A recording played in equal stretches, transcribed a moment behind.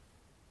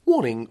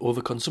Warning: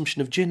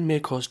 overconsumption of gin may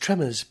cause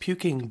tremors,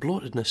 puking,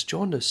 bloatedness,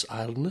 jaundice,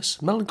 idleness,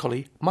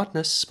 melancholy,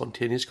 madness,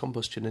 spontaneous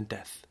combustion, and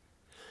death.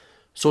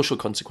 Social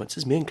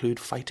consequences may include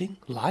fighting,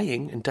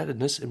 lying,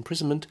 indebtedness,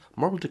 imprisonment,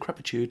 moral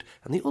decrepitude,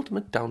 and the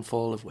ultimate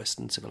downfall of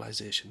Western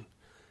civilization.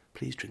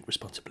 Please drink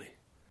responsibly.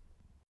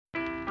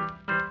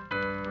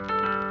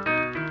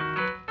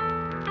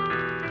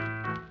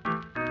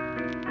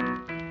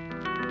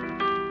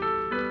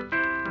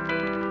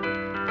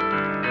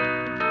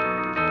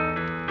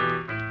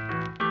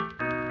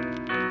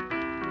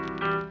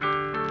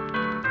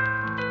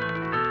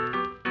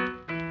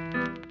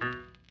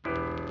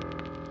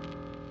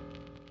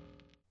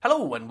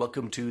 Hello and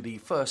welcome to the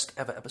first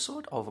ever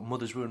episode of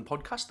Mother's Ruin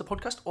Podcast, the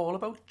podcast all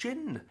about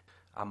gin.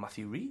 I'm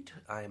Matthew Reid,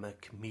 I'm a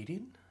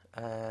comedian,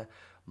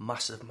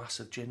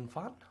 massive gin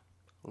fan,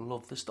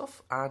 love the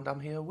stuff, and I'm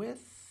here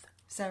with...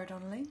 Sarah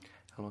Donnelly.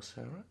 Hello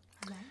Sarah.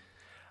 Hello.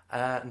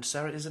 And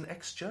Sarah is an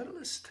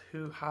ex-journalist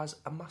who has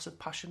a massive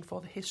passion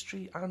for the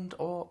history and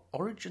or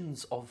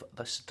origins of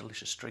this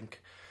delicious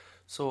drink.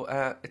 So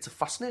it's a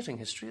fascinating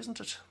history,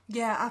 isn't it?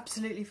 Yeah,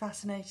 absolutely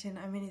fascinating.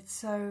 I mean, it's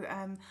so...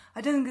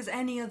 I don't think there's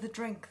any other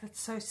drink that's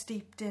so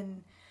steeped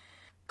in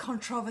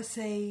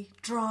controversy,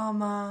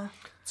 drama...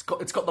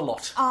 It's got the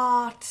lot.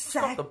 Art,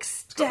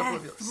 sex,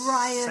 death,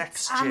 riots,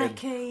 sex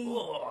anarchy...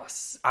 Oh,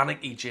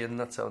 anarchy gin,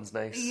 that sounds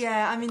nice.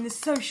 Yeah, I mean, the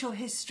social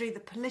history,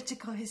 the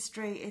political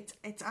history,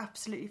 it's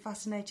absolutely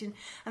fascinating.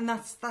 And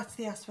that's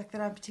the aspect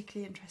that I'm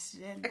particularly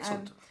interested in.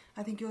 Excellent.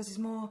 I think yours is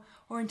more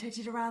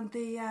orientated around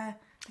the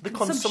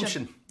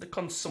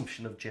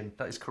consumption of gin.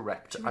 That is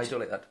correct. I do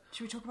like that.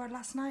 Should we talk about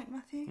last night,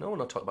 Matthew? No, we're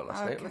not talking about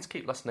last night. Okay. Let's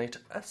keep last night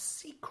a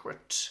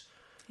secret.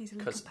 He's a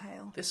little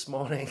pale. This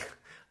morning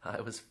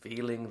I was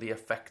feeling the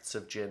effects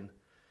of gin.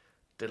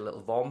 Did a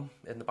little vom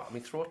in the back of my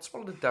throat,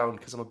 swallowed it down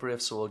because I'm a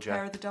brave soldier.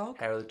 Hair of the dog?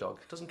 Hair of the dog.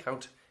 Doesn't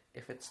count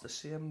if it's the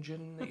same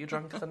gin that you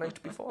drank the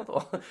night before,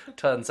 though.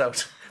 Turns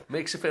out.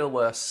 Makes you feel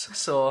worse.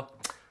 So,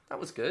 that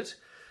was good.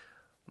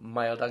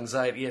 Mild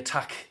anxiety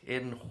attack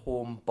in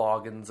home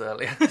bargains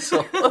earlier.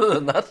 So, other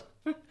than that,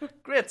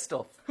 great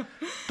stuff.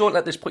 Don't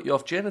let this put you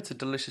off gin. It's a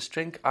delicious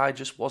drink. I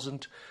just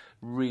wasn't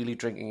really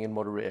drinking in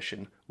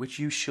moderation, which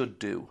you should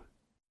do.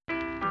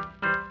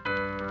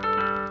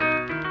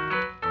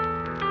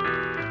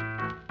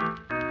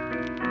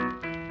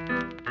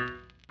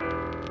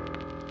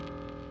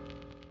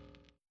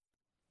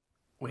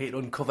 We're here to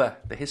uncover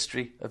the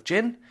history of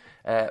gin,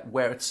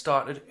 where it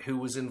started, who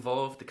was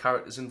involved, the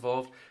characters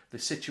involved, the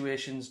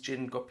situations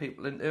gin got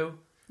people into.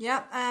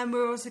 Yeah,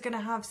 we're also going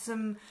to have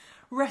some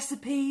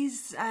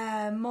recipes,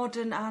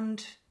 modern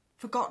and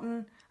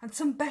forgotten, and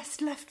some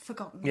best left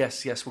forgotten.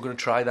 Yes, we're going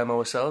to try them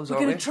ourselves, aren't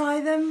we? We're going to try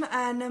them,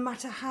 no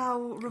matter how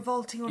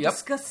revolting or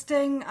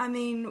disgusting. I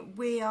mean,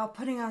 we are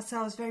putting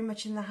ourselves very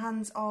much in the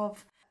hands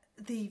of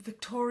the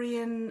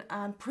Victorian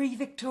and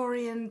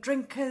pre-Victorian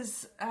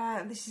drinkers.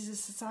 This is a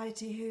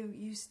society who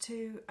used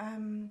to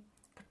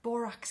put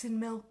borax in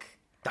milk.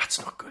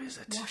 That's not good, is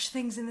it? Wash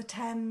things in the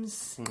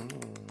Thames. Can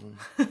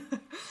you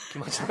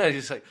imagine? I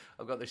just like,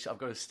 I've got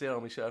a stain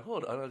on my shirt.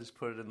 Hold on, I'll just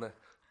put it in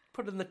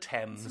the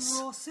Thames.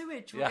 Some raw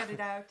sewage. We'll get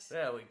it out.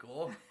 There we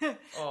go.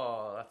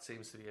 Oh, that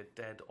seems to be a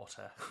dead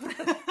otter.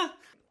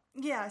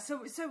 Yeah,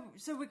 so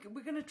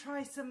we're going to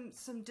try some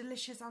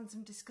delicious and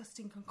some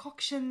disgusting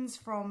concoctions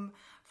from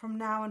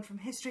now and from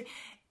history.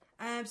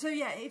 So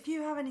yeah, if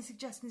you have any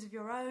suggestions of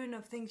your own,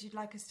 of things you'd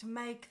like us to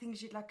make,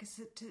 things you'd like us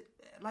to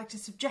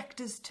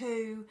subject us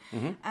to,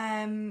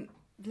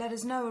 let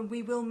us know and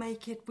we will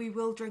make it. We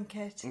will drink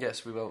it.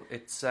 Yes, we will.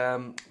 It's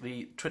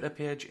the Twitter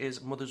page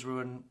is Mother's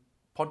Ruin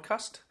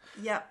Podcast.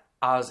 Yeah.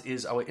 As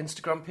is our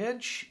Instagram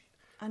page.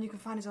 And you can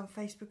find us on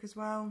Facebook as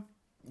well.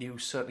 You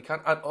certainly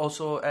can. And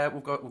also,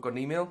 we've got an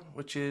email,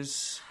 which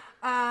is...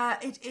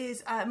 it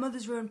is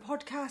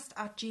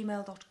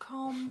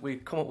mothersruinpodcast@gmail.com.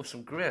 We've come up with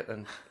some great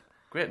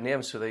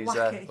names for these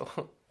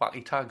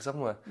wacky tags,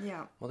 haven't we?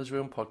 Yeah. Mother's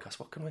Ruin Podcast.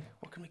 What can we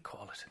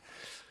call it?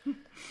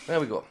 There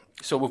we go.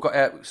 So we've got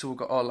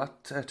all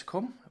that to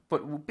come.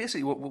 But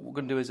basically, what we're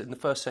going to do is in the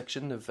first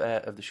section of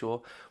the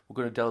show, we're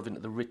going to delve into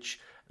the rich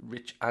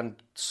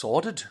and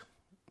sordid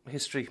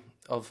history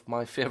of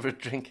my favourite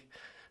drink.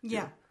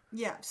 Yeah.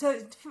 Yeah, so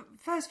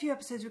first few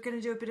episodes we're going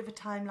to do a bit of a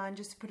timeline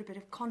just to put a bit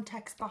of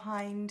context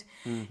behind,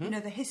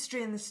 the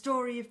history and the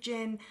story of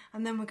gin,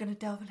 and then we're going to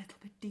delve a little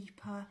bit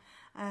deeper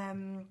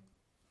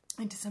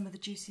into some of the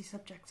juicy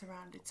subjects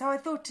around it. So I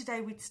thought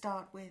today we'd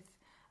start with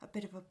a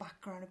bit of a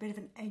background, a bit of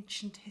an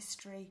ancient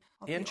history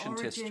of the origins.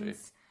 History?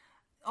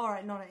 All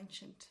right, not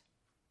ancient,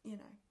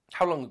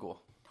 How long ago?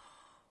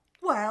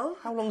 Well...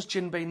 How long's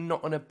gin been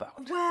knocking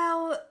about?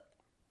 Well,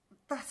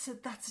 that's a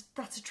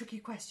tricky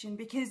question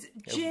because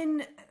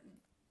gin...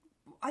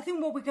 I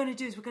think what we're going to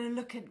do is we're going to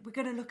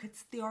look at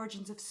the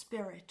origins of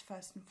spirit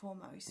first and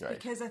foremost, right.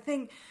 Because I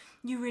think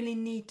you really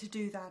need to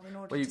do that in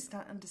order to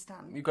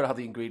understand. You've got to have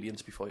the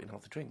ingredients before you can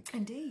have the drink.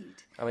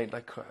 Indeed. I mean,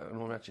 I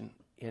imagine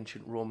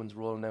ancient Romans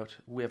rolling out,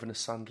 waving a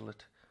sandal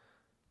at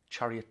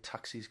chariot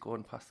taxis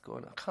going past,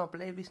 going, "I can't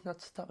believe he's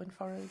not stopping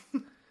for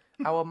us."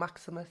 Our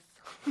Maximus.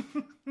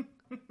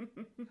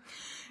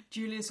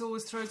 Julius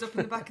always throws up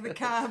in the back of the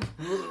cab.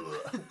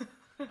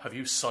 Have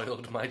you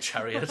soiled my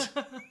chariot?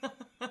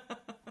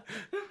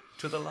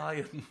 To the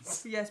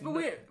lions. Yes, but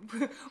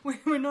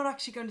we're not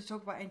actually going to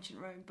talk about ancient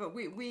Rome, but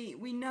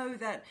we know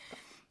that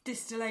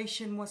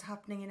distillation was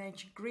happening in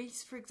ancient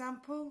Greece, for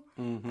example.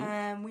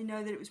 Mm-hmm. We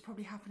know that it was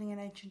probably happening in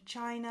ancient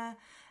China.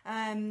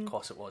 Of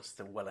course it was.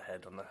 They're well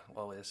ahead on that,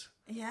 always.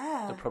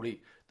 Yeah.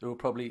 They were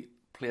probably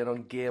playing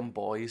on Game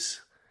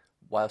Boys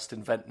whilst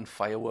inventing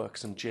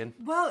fireworks and gin.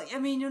 Well, I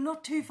mean, you're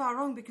not too far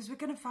wrong, because we're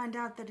going to find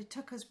out that it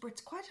took us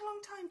Brits quite a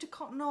long time to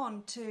cotton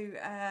on to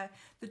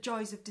the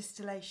joys of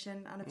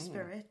distillation and of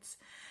spirits.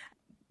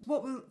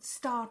 What we'll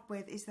start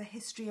with is the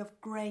history of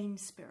grain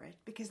spirit,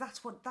 because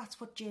that's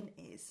what gin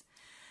is.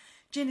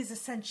 Gin is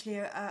essentially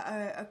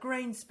a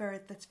grain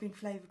spirit that's been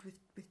flavoured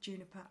with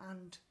juniper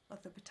and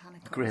other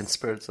botanicals. Grain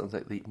spirit sounds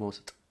like the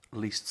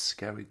least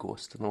scary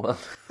ghost in the world.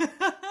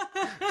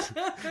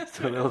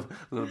 So a little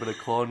bit of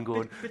corn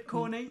going. Bit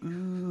corny.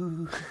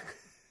 Ooh.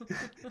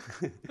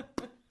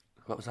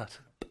 What was that?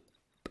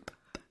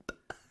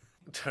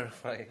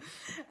 Terrifying.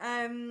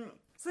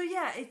 So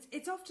yeah,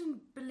 it's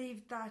often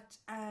believed that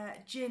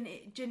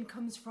gin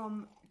comes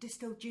from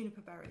distilled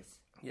juniper berries.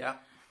 Yeah.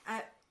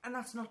 And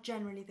that's not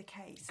generally the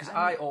case. Because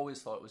I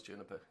always thought it was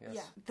juniper, yes.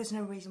 Yeah, there's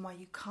no reason why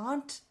you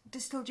can't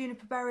distill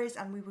juniper berries,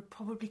 and we would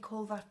probably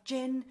call that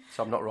gin.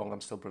 So I'm not wrong,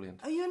 I'm still brilliant.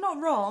 Oh, you're not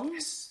wrong.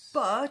 Yes.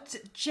 But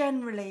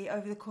generally,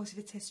 over the course of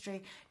its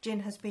history, gin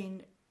has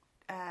been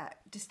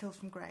distilled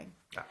from grain.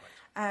 Ah,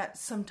 right.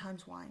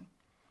 Sometimes wine.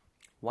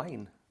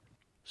 Wine?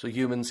 So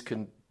humans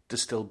can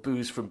distill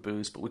booze from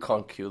booze, but we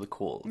can't cure the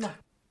cold? No.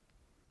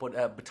 But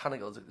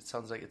botanicals, it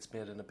sounds like it's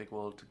made in a big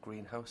old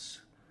greenhouse.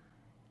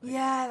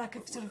 Yeah, like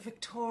a sort of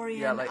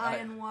Victorian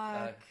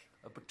ironwork.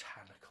 A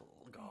botanical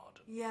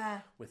garden. Yeah.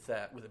 With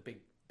a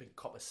big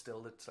copper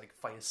still that's like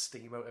fires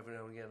steam out every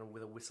now and again, and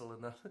with a whistle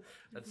and that.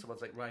 And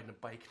someone's like riding a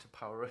bike to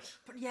power it.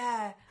 But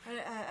yeah,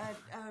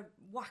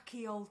 a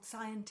wacky old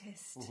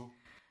scientist. Mm-hmm.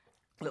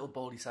 Little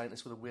baldy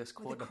scientist with a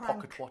waistcoat and a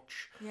crank. pocket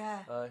watch. Yeah.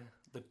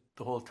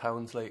 The whole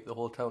town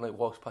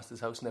walks past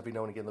his house, and every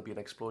now and again there'll be an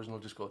explosion. They'll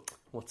just go,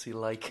 "What's he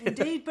like?"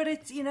 Indeed, but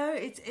it's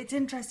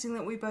interesting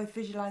that we both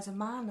visualise a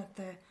man at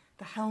the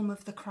helm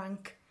of the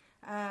crank.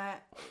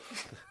 A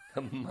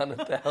man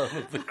at the helm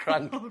of the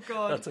crank. Oh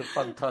God, that's a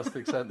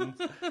fantastic sentence.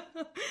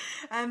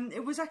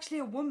 It was actually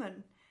a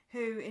woman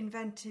who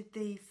invented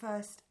the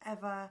first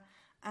ever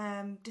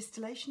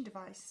distillation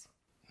device.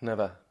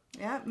 Never.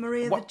 Yeah,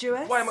 Maria the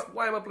Jewess. Why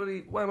am I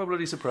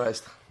bloody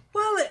surprised?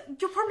 Well,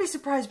 you're probably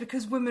surprised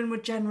because women were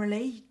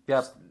generally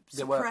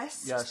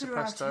suppressed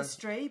throughout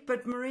history.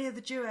 But Maria the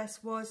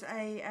Jewess was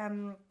a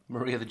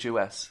Maria the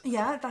Jewess.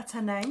 Yeah, that's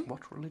her name.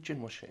 What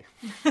religion was she?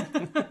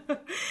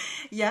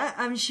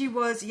 Yeah, she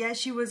was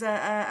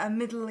a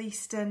Middle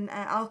Eastern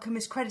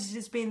alchemist, credited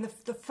as being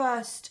the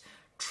first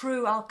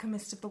true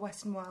alchemist of the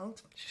Western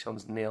world. She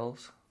sounds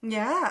nails.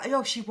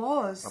 Yeah, she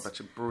was. I bet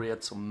she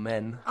braided some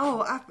men.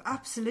 Oh,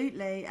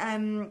 absolutely.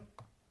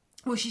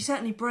 Well, she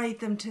certainly braided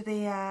them to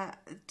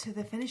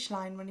the finish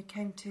line when it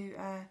came to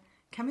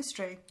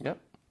chemistry. Yep.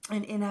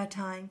 In her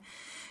time,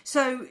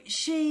 so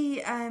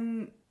she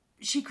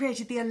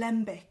created the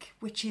alembic,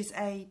 which is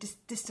a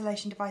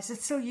distillation device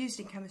that's still used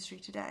in chemistry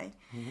today.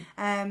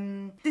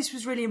 Mm-hmm. This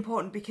was really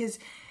important because,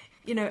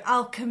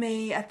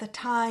 alchemy at the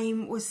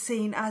time was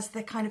seen as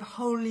the kind of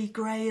holy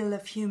grail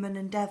of human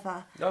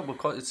endeavour. Oh,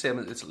 well, it's same.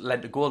 It's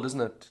lead to gold,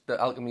 isn't it? The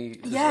alchemy.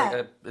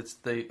 Is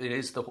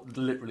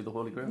literally the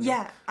holy grail.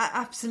 Yeah,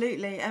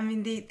 absolutely. I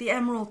mean, the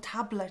emerald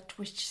tablet,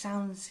 which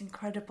sounds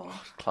incredible.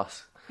 Oh,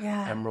 class.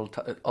 Yeah. Emerald.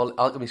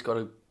 Alchemy's got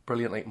a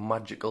brilliant, like,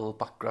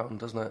 background,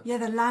 doesn't it? Yeah,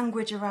 the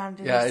language around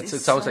it. Yeah, it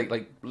sounds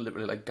like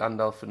literally like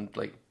Gandalf and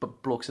like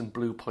blokes in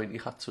blue pointy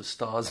hats with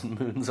stars and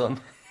moons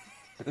on.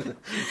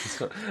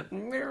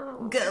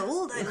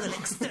 Gold, I will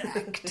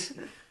extract.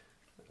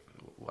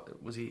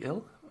 What, was he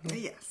ill?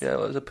 Yes. Yeah,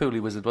 well, it was a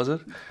poorly wizard, was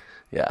it?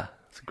 Yeah,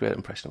 it's a great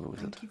impression of a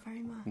wizard. Thank you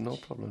very much. No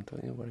problem,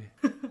 don't you worry.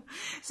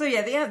 So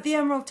yeah, the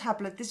Emerald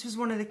Tablet. This was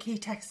one of the key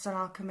texts on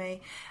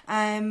alchemy.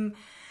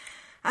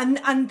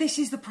 And this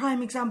is the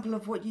prime example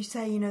of what you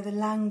say, the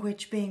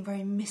language being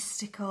very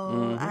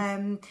mystical.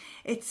 Mm-hmm.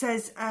 It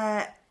says,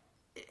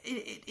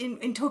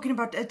 in talking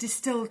about a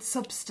distilled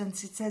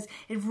substance, it says,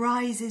 it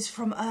rises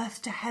from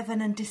earth to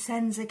heaven and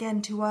descends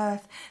again to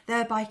earth,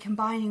 thereby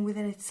combining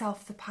within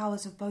itself the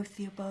powers of both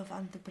the above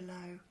and the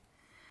below.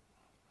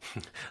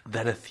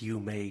 Then a few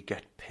may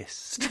get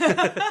pissed.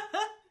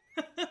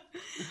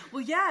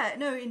 Well, yeah,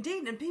 no,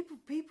 indeed. And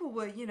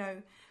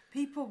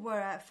people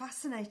were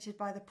fascinated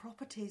by the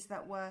properties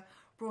that were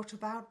brought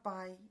about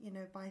by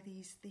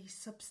these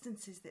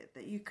substances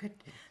that you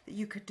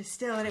could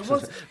distill, and it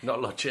was not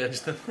a lot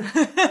changed then.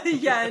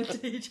 Yeah,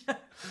 indeed.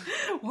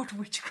 What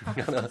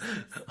witchcraft?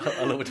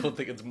 I know we don't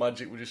think it's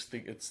magic; we just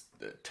think it's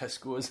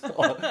Tesco's.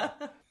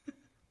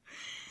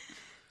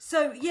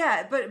 So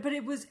yeah, but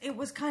it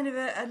was kind of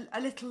a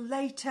little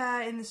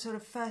later in the sort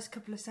of first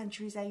couple of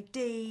centuries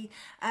AD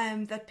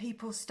that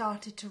people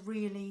started to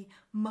really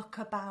muck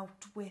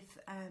about with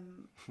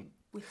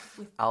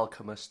with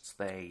Alchemists,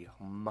 they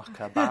muck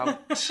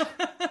about.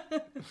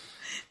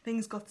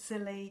 things got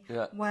silly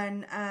Yeah.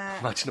 when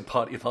Imagine a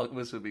party of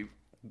alchemists would be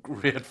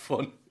great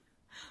fun.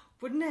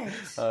 wouldn't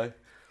it?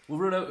 We'll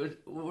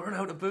run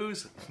out of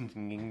booze.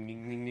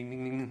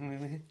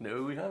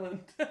 No, we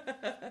haven't.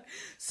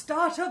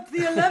 Start up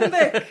the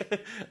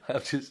alembic.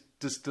 I've just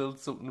distilled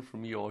something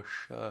from your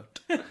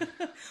shirt.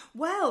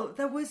 Well,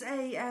 there was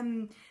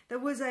a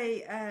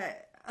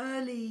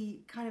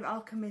early kind of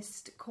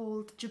alchemist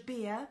called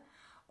Jabir,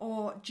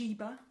 or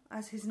Jiba,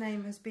 as his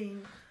name has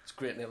been It's a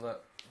great name,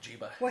 that.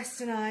 Jiba.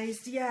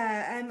 westernized.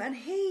 Yeah, and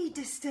he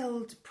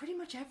distilled pretty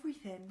much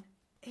everything.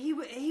 He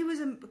was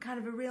a kind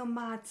of a real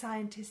mad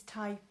scientist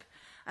type.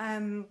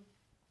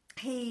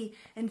 He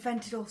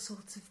invented all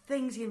sorts of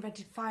things. He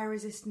invented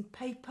fire-resistant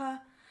paper.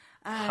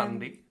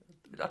 Handy.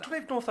 I don't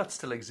even know if that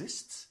still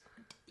exists.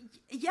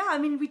 Yeah, I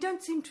mean, we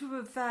don't seem to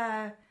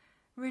have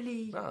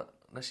really No,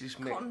 unless you're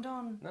just cottoned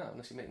on. No,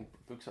 unless you're making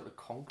books out of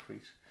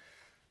concrete.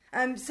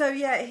 So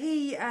yeah,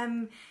 he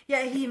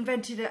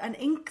invented an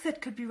ink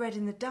that could be read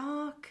in the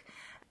dark.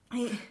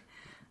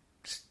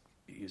 Just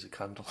use a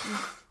candle.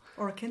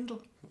 Or a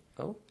Kindle.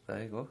 Oh,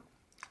 there you go.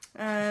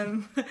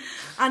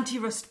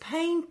 Anti-rust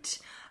paint,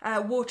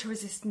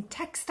 water-resistant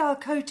textile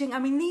coating. I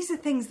mean, these are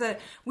things that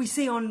we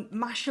see on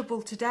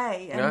Mashable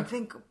today and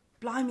think,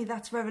 blimey,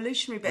 that's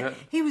revolutionary. But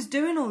he was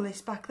doing all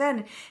this back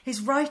then.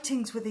 His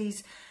writings were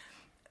these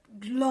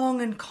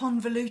long and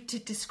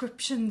convoluted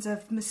descriptions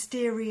of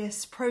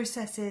mysterious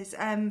processes,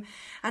 and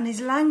his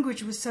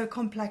language was so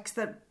complex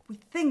that we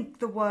think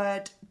the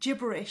word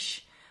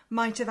gibberish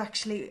might have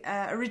actually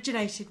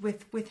originated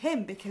with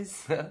him,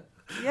 because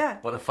yeah,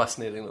 What a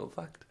fascinating little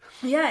fact.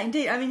 yeah,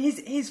 indeed. I mean,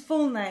 his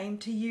full name,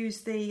 to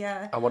use the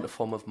I want a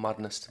form of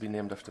madness to be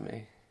named after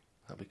me.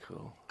 That'd be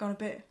cool. gone a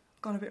bit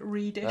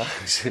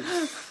readish.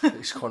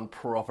 It's gone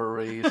proper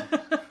read.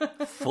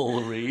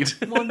 Full read.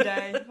 One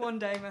day,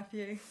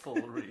 Matthew.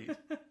 Full read.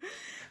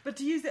 But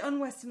to use the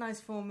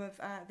unwesternized form of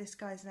this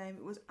guy's name,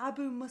 it was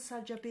Abu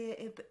Musa Jabir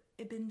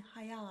ibn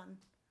Hayyan.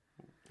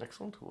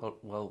 Excellent.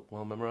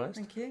 Well memorised.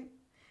 Thank you.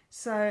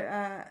 So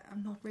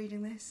I'm not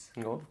reading this.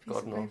 No, Piece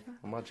God of no. paper.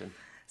 Imagine.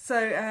 So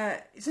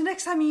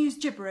next time you use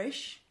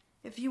gibberish,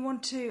 if you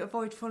want to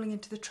avoid falling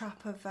into the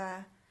trap of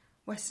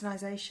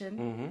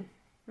westernization,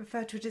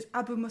 refer to it as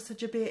Abu Musa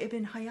Jabir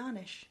ibn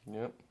Hayyanish.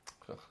 Yep.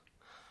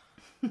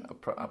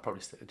 I'll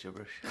probably stick to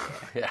gibberish.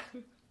 Yeah.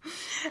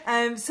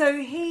 So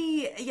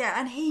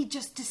he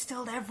just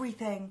distilled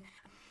everything,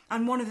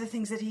 and one of the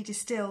things that he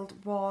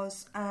distilled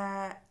was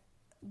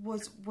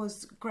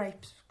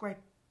grape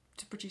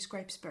to produce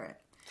grape spirit.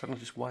 Is that not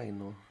just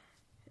wine, or?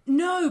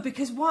 No,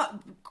 because what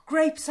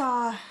grapes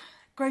are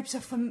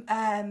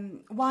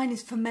wine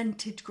is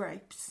fermented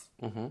grapes.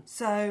 Mm-hmm.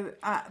 So,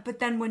 but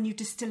then when you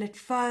distill it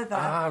further,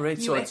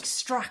 you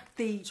extract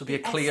the. So it'll be a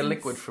clear essence.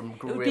 liquid from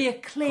grape. It would be a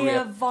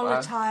clear,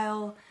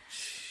 volatile,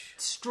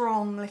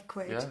 strong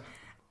liquid. Yeah.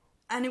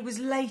 And it was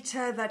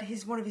later that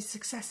one of his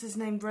successors,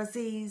 named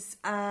Raziz,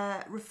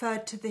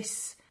 referred to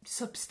this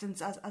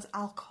substance as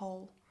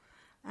alcohol.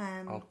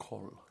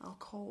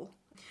 Alcohol.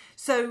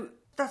 So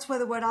that's where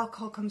the word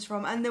alcohol comes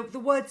from. And the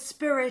word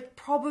spirit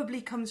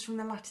probably comes from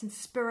the Latin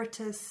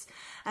spiritus,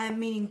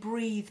 meaning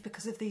breathe,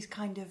 because of these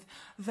kind of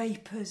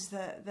vapours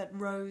that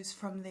rose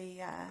from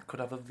the... Could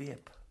have a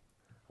vape.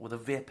 Were they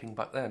vaping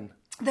back then?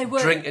 They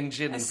were drinking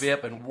gin and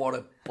vaping. What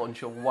a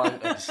bunch of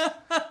wankers!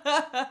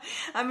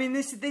 I mean,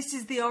 this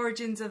is the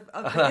origins of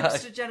the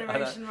hipster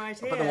generation right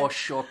here. I bet they wore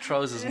short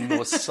trousers and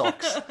no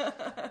socks.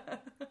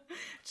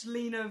 Just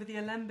lean over the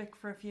alembic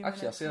for a few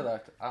minutes. Actually, I say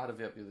that. I had a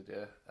vape the other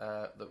day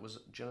that was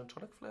gin and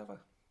tonic flavour.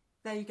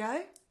 There you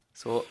go.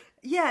 So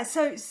yeah,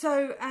 so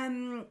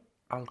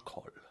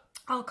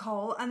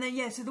alcohol, and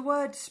then so the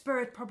word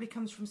spirit probably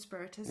comes from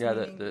spiritus. Yeah,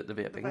 the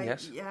vaping, vape,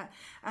 yes. Yeah,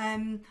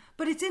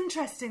 but it's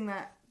interesting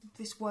that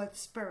this word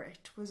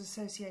spirit was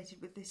associated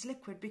with this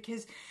liquid,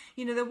 because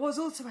there was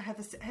also a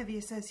heavy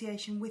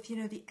association with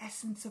the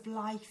essence of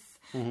life,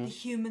 the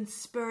human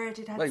spirit.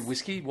 It had like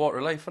whiskey, water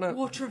of life, innit?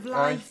 Water of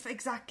life,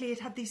 exactly. It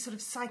had these sort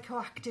of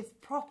psychoactive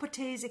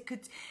properties. It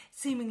could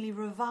seemingly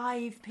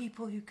revive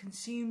people who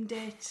consumed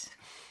it.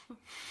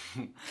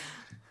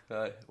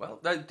 Well,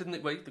 didn't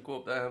it? Wait, they go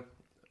up there.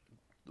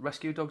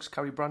 Rescue dogs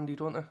carry brandy,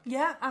 don't they?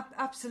 Yeah,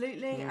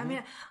 absolutely. I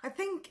mean, I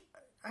think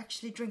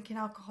actually drinking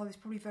alcohol is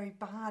probably very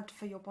bad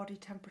for your body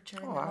temperature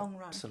in the long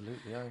run.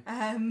 Absolutely, yeah.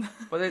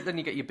 But then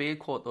you get your beer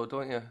coat though,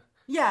 don't you?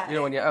 Yeah.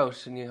 When you're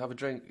out and you have a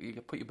drink, you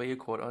put your beer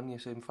coat on, you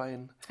seem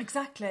fine.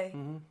 Exactly.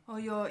 Mm-hmm.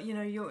 Or your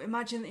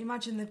imagine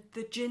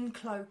the gin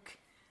cloak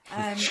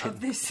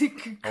of this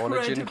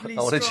incredibly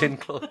I want a gin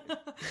cloak.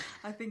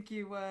 I think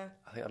you were.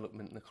 I think I looked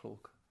mint in the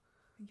cloak. I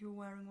think you were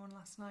wearing one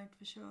last night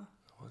for sure.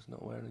 I was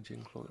not wearing a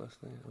gin cloak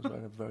last night. I was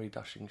wearing a very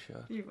dashing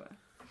shirt. You were.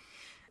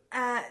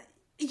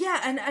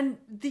 Yeah, and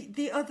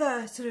the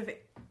other sort of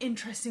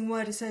interesting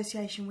word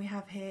association we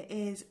have here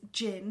is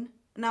gin,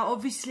 Now,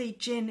 obviously,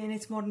 gin in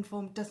its modern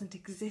form doesn't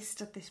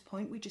exist at this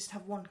point. We just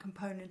have one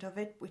component of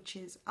it, which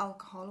is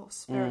alcohol or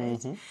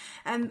spirit.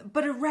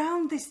 But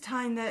around this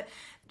time that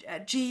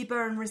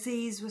Jeeba and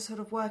Raziz were sort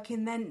of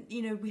working, then,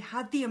 we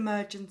had the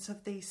emergence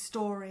of these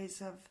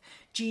stories of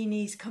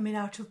genies coming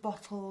out of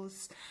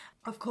bottles.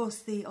 Of course,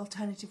 the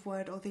alternative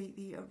word, or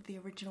the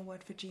original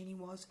word for genie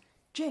was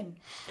gin.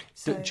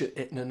 So,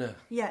 no.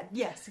 Yeah,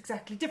 yes,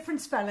 exactly.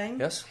 Different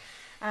spelling. Yes.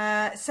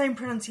 Same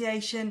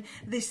pronunciation.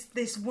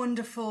 This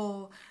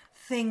wonderful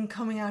thing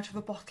coming out of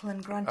a bottle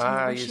and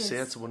granting wishes. You see,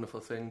 it's a wonderful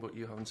thing, but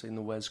you haven't seen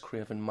the Wes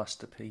Craven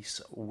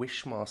masterpiece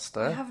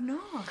Wishmaster. I have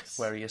not.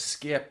 Where he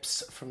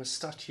escapes from a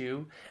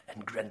statue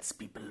and grants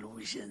people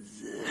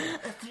wishes.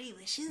 3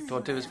 wishes.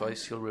 Don't do his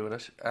voice, you'll ruin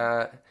it.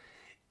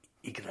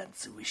 He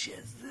grants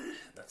wishes.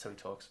 That's how he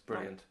talks.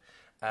 Brilliant.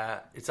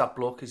 It's that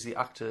bloke is the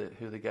actor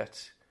who they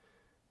get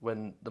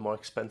when the more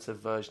expensive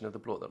version of the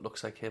bloke that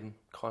looks like him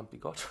can't be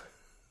got.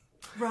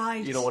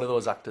 Right. One of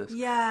those actors.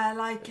 Yeah,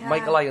 like...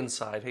 Michael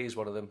Ironside, he's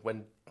one of them.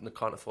 When they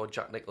can't afford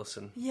Jack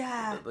Nicholson,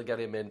 yeah, they get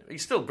him in.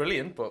 He's still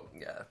brilliant, but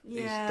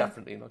he's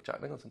definitely not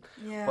Jack Nicholson.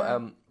 Yeah.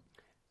 But,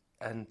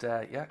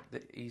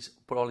 he's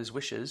put all his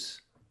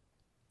wishes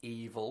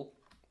evil.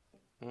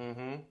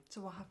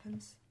 So what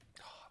happens?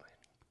 Oh, man,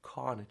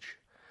 carnage.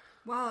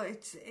 Well,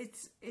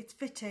 it's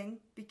fitting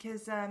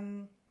because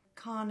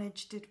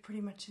carnage did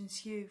pretty much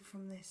ensue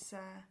from this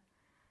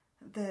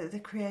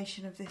the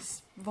creation of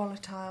this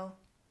volatile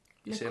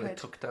You're liquid. saying it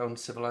took down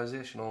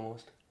civilization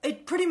almost?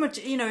 It pretty much,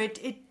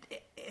 it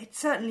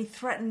certainly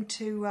threatened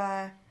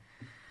to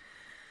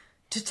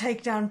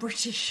take down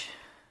British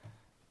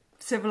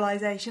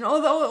civilization.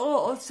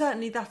 Or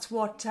certainly that's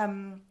what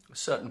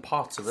certain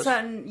parts of it.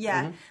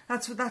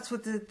 That's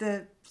what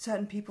the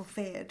certain people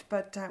feared.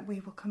 But we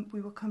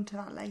will come to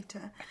that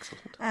later.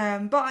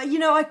 Excellent. But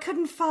I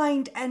couldn't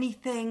find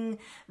anything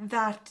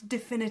that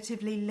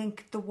definitively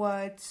linked the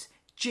words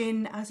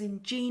gin as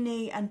in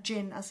genie and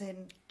gin as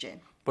in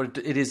gin. But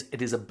it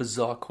is a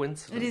bizarre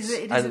coincidence. It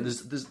is and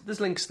there's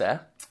links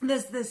there.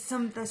 There's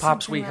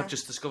Perhaps we have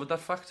just discovered that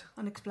fact.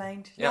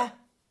 Unexplained. Yeah.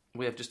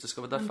 We have just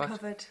discovered that Uncovered.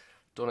 fact.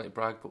 Don't like to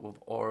brag, but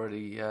we've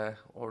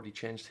already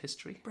changed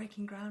history.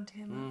 Breaking ground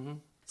here,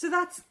 man. So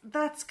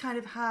that's kind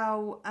of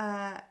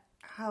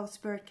how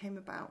spirit came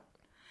about.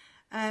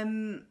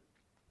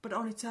 But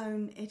on its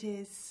own, it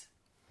is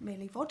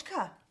merely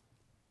vodka.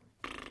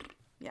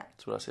 Yeah.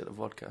 That's what I say to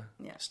vodka.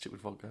 Yeah. Stupid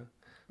vodka.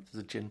 This is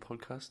a gin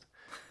podcast.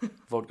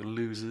 Vodka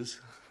losers.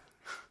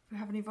 If we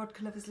have any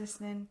vodka lovers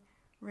listening,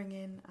 ring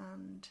in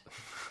and...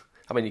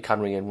 I mean, you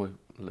can ring in. We've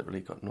literally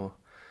got no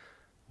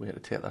way to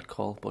take that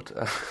call, but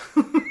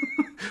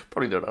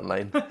probably do it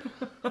online.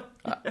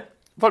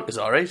 Vodka's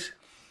alright.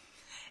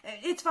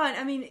 It's fine.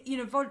 I mean,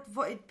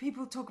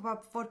 people talk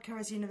about vodka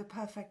as, the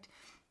perfect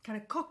kind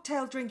of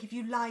cocktail drink if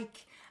you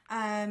like...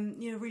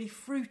 really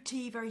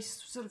fruity, very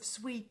sort of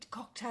sweet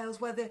cocktails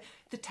where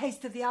the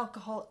taste of the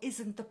alcohol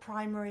isn't the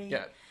primary.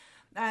 Yeah.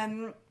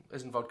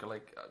 Isn't vodka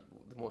like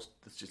the most?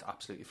 It's just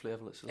absolutely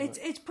flavourless. Isn't it?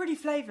 It's pretty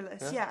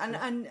flavourless. Yeah.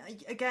 And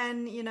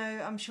again,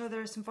 I'm sure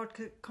there are some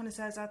vodka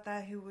connoisseurs out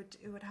there who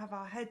would have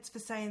our heads for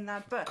saying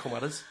that. But come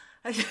at us.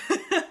 I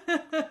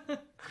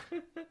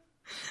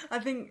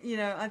think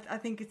I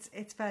think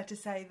it's fair to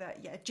say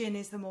that gin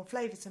is the more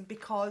flavoursome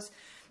because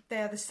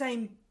they are the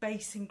same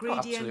base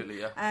ingredient. Oh,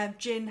 absolutely, yeah.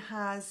 Gin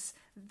has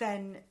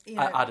then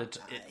added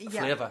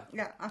flavour.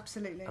 Yeah,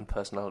 absolutely. And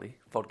personality.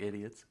 Vodka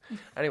idiots.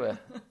 Anyway.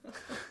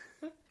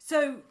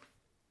 So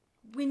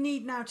we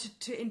need now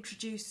to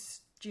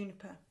introduce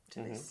Juniper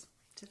to this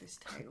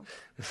tale.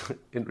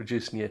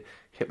 Introducing your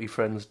hippie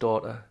friend's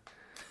daughter.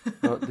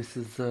 This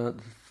is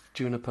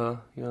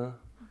Juniper. Yeah,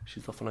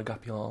 she's off on a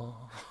gap year.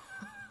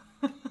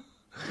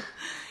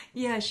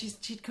 Yeah,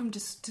 she'd come to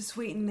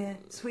sweeten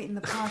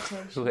the party,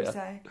 should we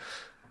say?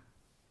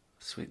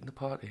 Sweeten the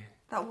party.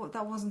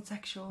 That wasn't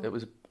sexual. It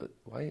was.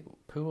 Why?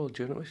 Poor old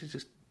Juniper. She's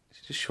just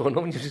showing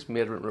up and you just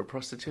made her into a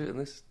prostitute in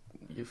this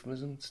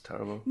euphemism. It's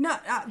terrible. No,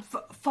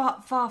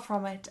 far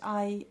from it.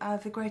 I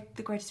have the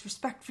greatest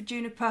respect for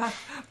Juniper,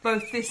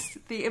 both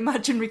the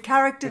imaginary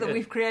character that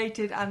we've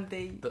created and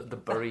the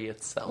berry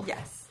itself.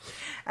 Yes.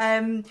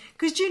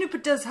 Because Juniper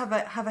does have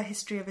a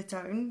history of its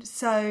own.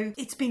 So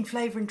it's been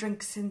flavouring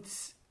drinks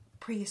since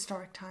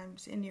prehistoric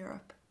times in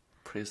Europe.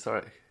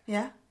 Prehistoric?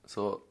 Yeah.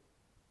 So,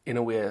 in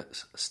a way,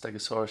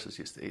 Stegosauruses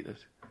used to eat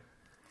it.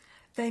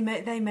 They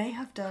may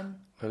have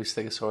done. Maybe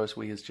Stegosaurus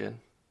we use gin.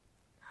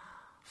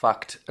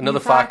 Fact. Another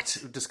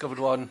fact. Discovered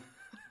one.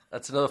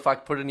 That's another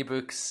fact. Put it in your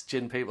books,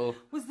 gin people.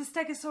 Was the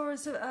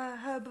Stegosaurus a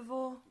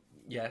herbivore?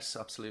 Yes,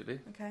 absolutely.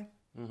 Okay.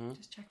 Mm-hmm.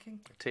 Just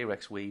checking.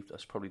 T-Rex weave.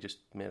 That's probably just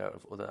made out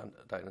of other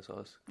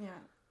dinosaurs. Yeah.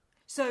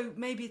 So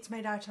maybe it's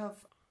made out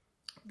of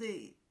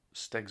the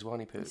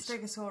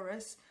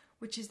Stegosaurus,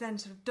 which is then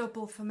sort of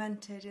double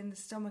fermented in the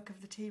stomach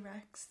of the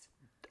T-Rex.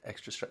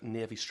 Extra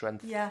Navy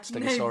strength. Yeah.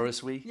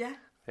 Stegosaurus we. Yeah.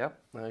 Yeah,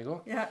 there you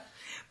go. Yeah,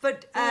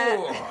 but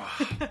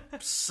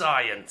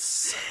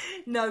Science.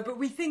 no, but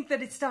we think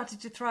that it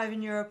started to thrive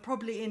in Europe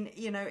probably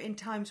in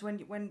times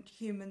when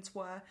humans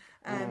were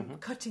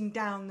cutting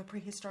down the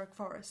prehistoric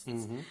forests,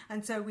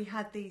 and so we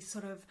had these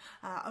sort of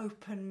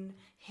open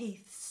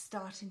heaths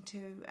starting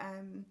to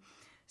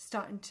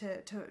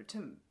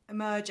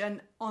emerge,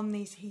 and on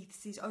these heaths,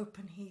 these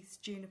open heaths,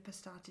 juniper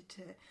started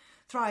to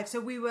thrive. So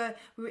we were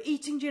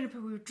eating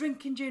juniper, we were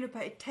drinking juniper.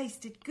 It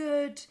tasted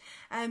good.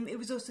 It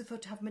was also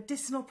thought to have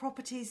medicinal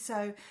properties.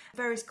 So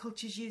various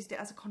cultures used it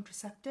as a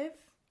contraceptive.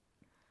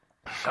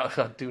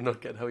 I do not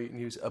get how you can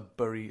use a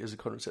berry as a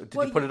contraceptive.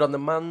 Did you put it on the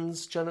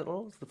man's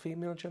genitals, the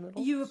female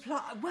genitals? You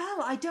apply.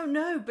 Well, I don't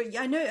know, but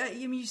I know.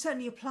 You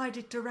certainly applied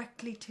it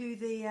directly to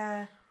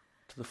the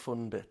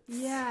fun bits.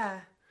 Yeah.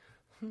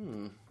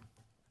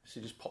 So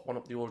you just pop one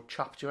up the old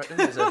chap, do you reckon?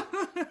 As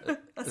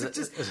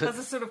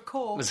a sort of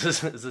core.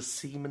 As a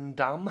semen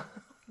dam.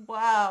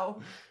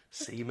 Wow.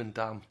 Semen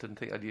dam. Didn't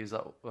think I'd use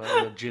that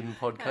on a gin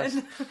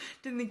podcast.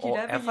 Didn't think you'd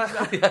ever use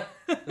that.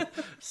 Yeah.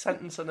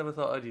 Sentence I never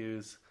thought I'd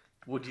use.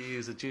 Would you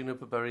use a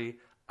juniper berry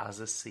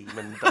as a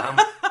semen dam?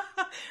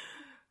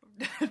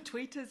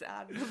 Tweet us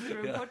at the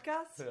Room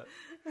Podcast. Yeah.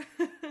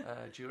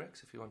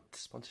 Durex, if you want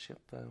sponsorship.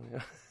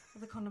 Yeah.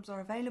 The condoms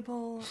are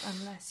available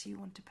unless you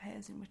want to pay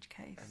us, in which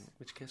case. In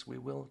which case, we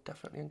will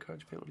definitely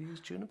encourage people to use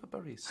juniper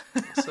berries.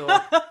 So,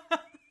 there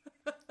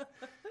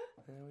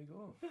we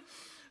go.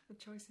 The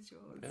choice is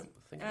yours. Yeah,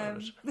 think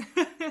about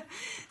it.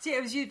 So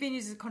it was being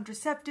used as a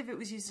contraceptive. It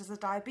was used as a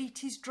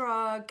diabetes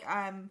drug.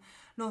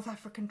 North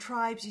African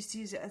tribes used to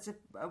use it as a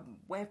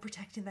way of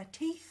protecting their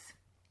teeth.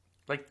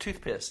 Like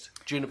toothpaste,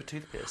 juniper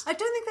toothpaste. I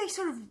don't think they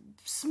sort of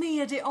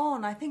smeared it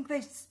on. I think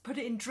they put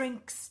it in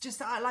drinks,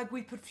 just like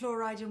we put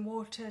fluoride in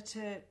water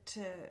to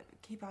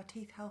keep our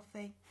teeth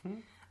healthy.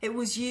 It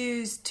was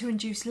used to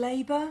induce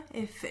labour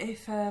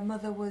if a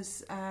mother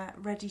was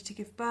ready to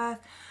give birth.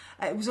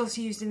 It was also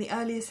used in the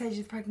earlier stages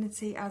of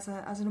pregnancy as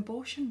an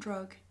abortion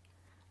drug.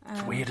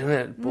 It's weird, isn't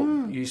it?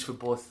 But used for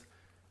both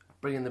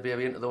bringing the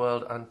baby into the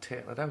world and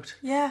taking it out.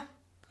 Yeah,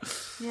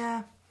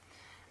 yeah.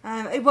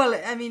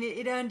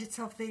 It earned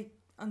itself the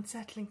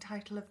unsettling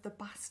title of the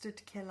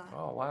bastard killer.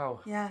 Oh, wow.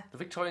 Yeah. The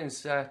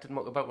Victorians didn't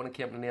muck about when it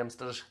came to names,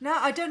 did it? No,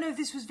 I don't know if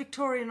this was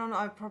Victorian or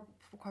not. Quite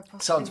possibly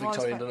Sounds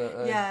Victorian,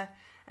 doesn't it? Yeah.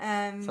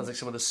 Sounds like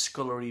some of the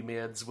scullery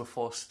maids were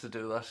forced to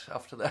do that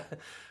after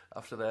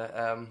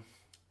their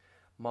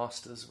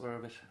masters were a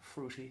bit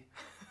fruity.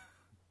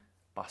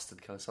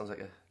 Bastard killer sounds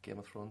like a Game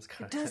of Thrones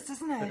character. It does,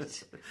 doesn't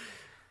it?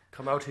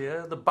 Come out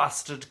here, the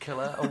bastard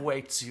killer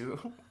awaits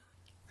you.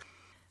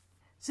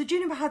 So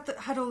juniper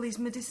had all these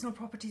medicinal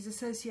properties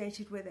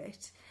associated with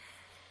it,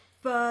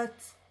 but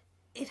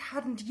it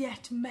hadn't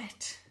yet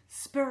met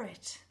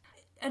spirit.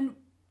 And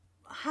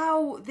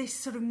how this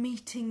sort of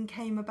meeting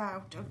came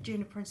about of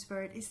juniper and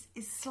spirit is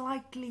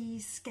slightly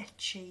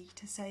sketchy,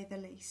 to say the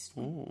least.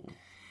 Ooh.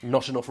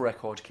 Not enough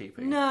record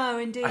keeping. No,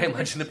 indeed. I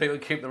imagine the people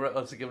keep the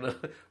records and give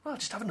it well,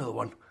 just have another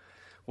one.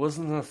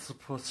 Wasn't I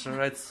supposed to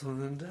write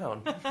something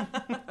down?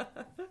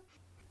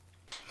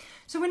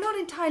 So we're not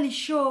entirely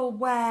sure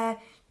where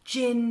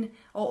gin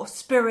or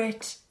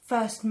spirit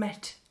first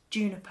met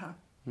juniper.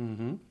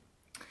 Mm-hmm.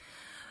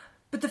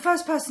 But the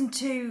first person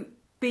to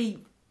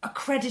be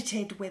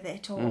accredited with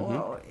it,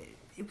 or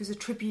it was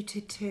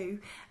attributed to,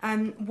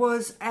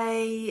 was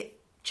a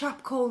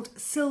chap called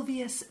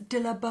Silvius de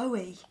la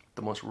Bowie.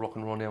 The most rock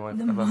and roll name I've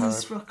ever heard. The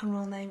most rock and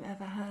roll name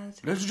ever heard.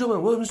 Ladies and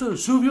gentlemen, welcome to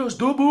Silvius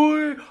de la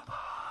Bowie.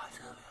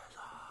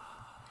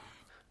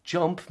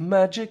 Jump,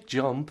 magic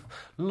jump,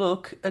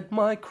 look at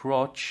my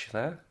crotch.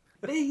 There.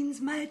 Beans,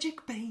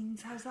 magic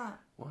beans, how's that?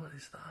 What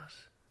is that?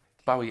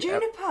 Bowie.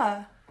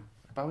 Juniper.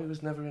 Bowie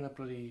was never in a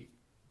bloody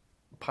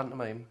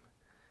pantomime.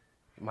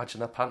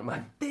 Imagine that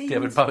pantomime. Beans.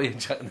 David Bowie and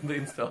Jack and the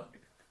Beanstalk.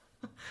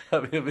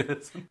 That'd be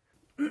amazing.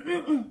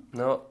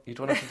 No, you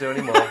don't have to do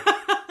any more.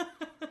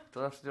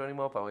 Don't have to do any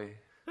more, Bowie.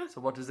 So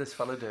what does this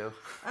fella do?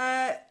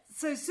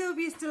 So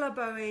Silvius de la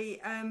Bowie,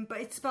 but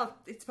it's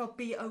spelled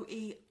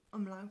B-O-E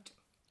umlaut.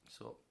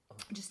 So,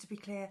 just to be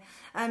clear,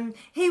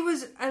 he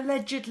was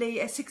allegedly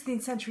a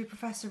 16th century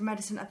professor of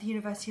medicine at the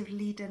University of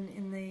Leiden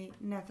in the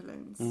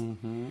Netherlands.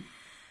 Mm-hmm.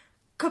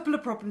 Couple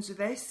of problems with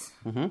this.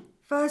 Mm-hmm.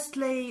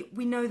 Firstly,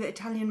 we know that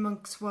Italian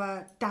monks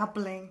were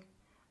dabbling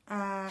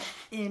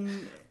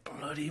in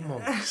bloody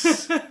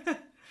monks.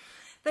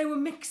 They were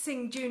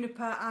mixing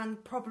juniper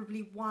and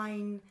probably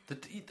wine,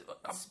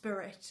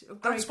 spirit.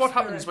 That's what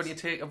happens when you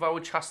take a vow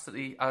of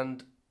chastity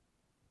and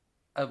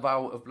a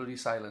vow of bloody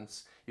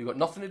silence. You've got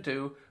nothing to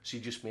do, so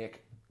you just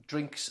make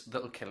drinks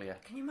that'll kill you.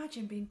 Can you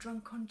imagine being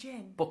drunk on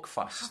gin?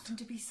 Buckfast. Happen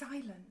to be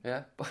silent.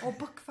 Yeah. Or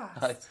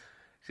buckfast.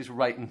 Just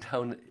writing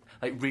down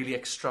like really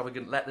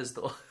extravagant letters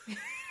though.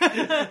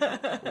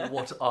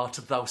 What art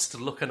thou'st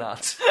looking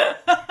at?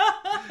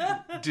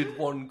 Did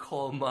one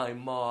call my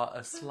ma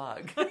a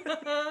slag?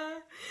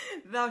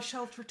 Thou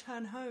shalt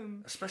return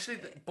home. Especially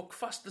the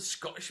Buckfast, the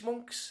Scottish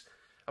monks.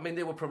 I mean,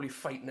 they were probably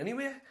fighting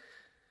anyway.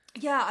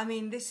 Yeah, I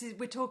mean,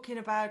 we're talking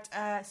about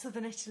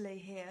southern Italy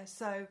here.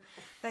 So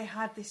they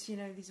had this,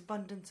 these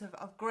abundance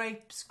of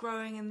grapes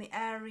growing in the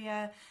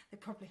area. They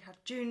probably had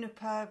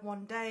juniper.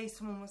 One day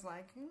someone was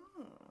like,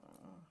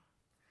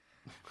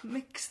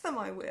 mix them,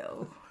 I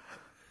will.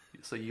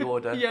 So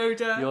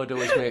Yoda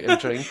was making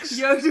drinks.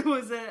 Yoda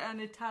was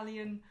an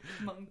Italian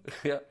monk.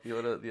 Yeah,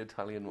 Yoda, the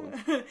Italian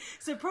monk.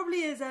 So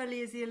probably as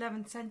early as the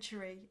 11th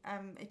century,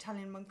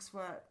 Italian monks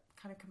were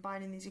kind of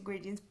combining these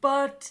ingredients,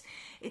 but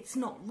it's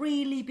not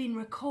really been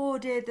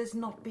recorded. There's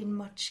not been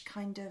much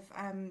kind of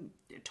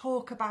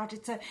talk about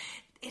it. So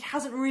it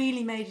hasn't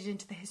really made it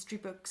into the history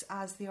books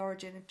as the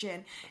origin of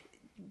gin.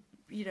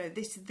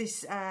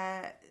 This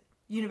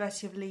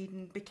University of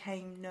Leiden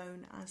became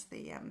known as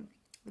the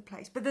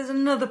place. But there's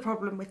another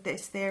problem with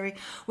this theory,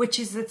 which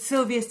is that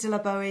Silvius de la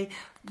Boe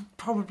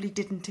probably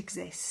didn't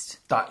exist.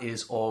 That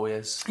is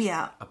always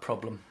a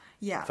problem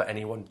Yeah. for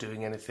anyone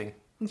doing anything.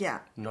 Yeah.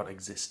 Not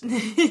existing.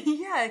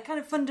 Yeah, kind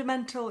of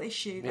fundamental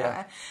issue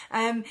there.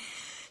 Yeah.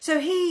 So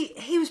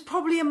he was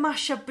probably a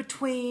mashup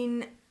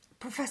between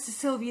Professor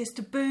Silvius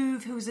de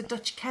Boeve, who was a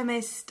Dutch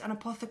chemist and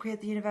apothecary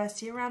at the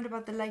university around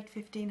about the late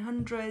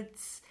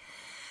 1500s,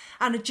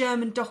 and a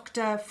German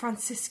doctor,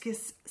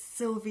 Franciscus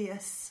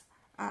Silvius,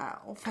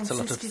 or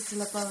Franciscus de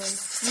la Boe.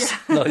 Yeah.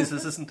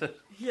 Noises, isn't it?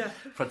 Yeah.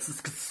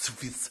 Franciscus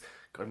Silvius.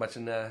 Can you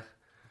imagine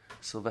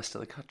Sylvester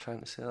the cat trying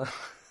to say that?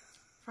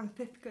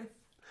 Franciscus.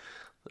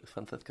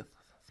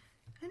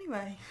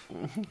 Anyway.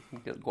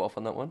 Go off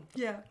on that one.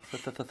 Yeah.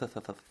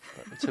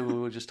 That's who we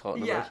were just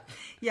talking about.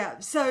 Yeah.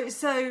 So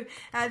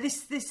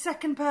this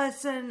second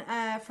person,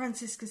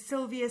 Franciscus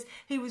Silvius,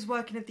 he was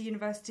working at the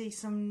university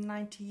some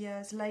 90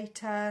 years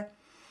later.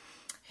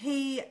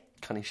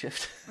 Can he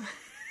shift?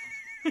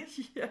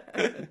 Yeah.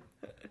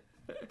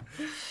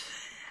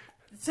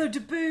 So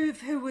de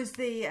Boeve, who was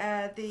the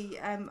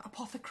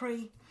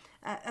apothecary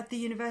at the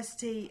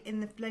university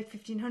in the late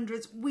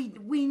 1500s,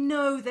 we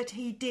know that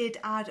he did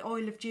add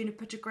oil of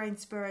juniper to grain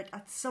spirit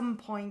at some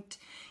point,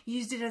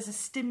 used it as a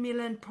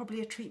stimulant,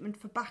 probably a treatment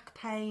for back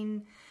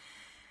pain,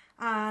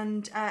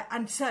 and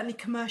certainly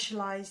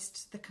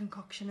commercialised the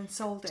concoction and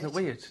sold it. Isn't it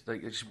weird?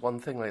 Like, it's just one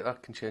thing like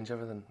that can change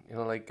everything.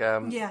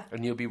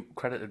 And you'll be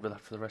credited with that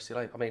for the rest of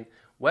your life. I mean,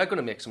 we're going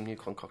to make some new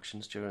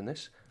concoctions during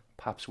this.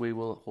 Perhaps we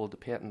will hold the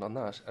patent on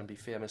that and be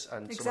famous,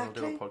 and someone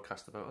will do a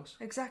podcast about us.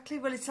 Exactly.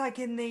 Well, it's like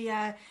in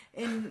the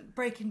in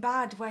Breaking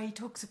Bad, where he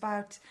talks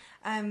about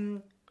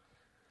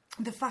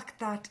the fact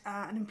that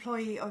an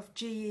employee of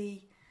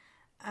GE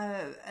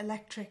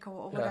Electric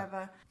or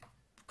whatever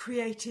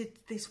created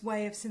this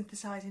way of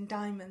synthesizing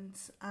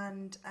diamonds,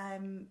 and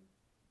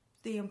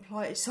the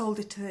employer sold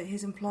it to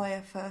his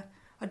employer for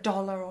 $1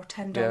 or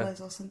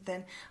 $10 or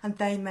something, and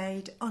they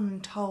made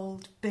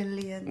untold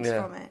billions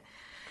from it.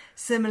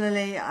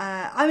 Similarly,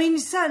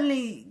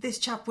 certainly this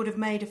chap would have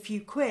made a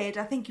few quid.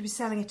 I think he was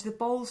selling it to the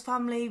Bowles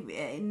family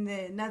in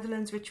the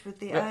Netherlands, which were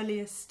the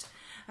earliest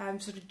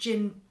sort of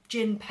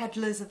gin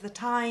peddlers of the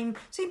time.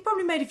 So he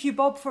probably made a few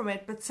bob from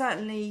it, but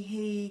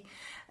certainly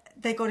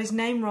they got his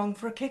name wrong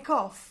for a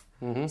kick-off.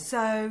 Mm-hmm.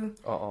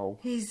 So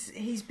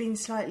he's been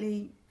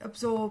slightly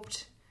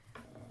absorbed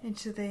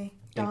into the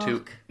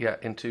dark.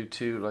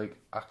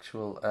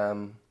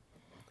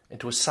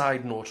 Into a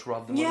side note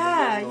rather than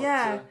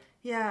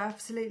Yeah,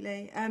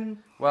 absolutely.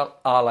 Well,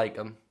 I like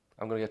him.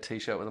 I'm going to get a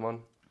T-shirt with him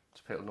on,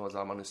 so people know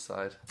I'm on his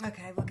side.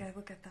 Okay, we'll get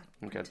that.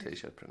 We'll get a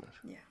T-shirt printed.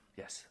 Yeah.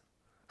 Yes.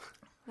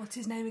 What's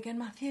his name again,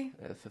 Matthew?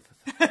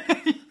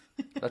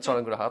 That's all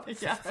I'm going to have.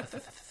 Yeah.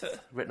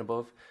 Written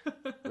above,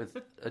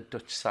 with a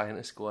Dutch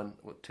scientist going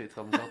with 2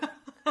 thumbs up.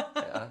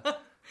 Yeah.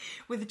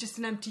 With just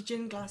an empty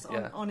gin glass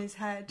on his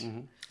head.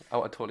 Mm-hmm.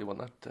 Oh, I totally want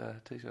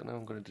that T-shirt now.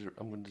 I'm going to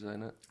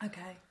design it.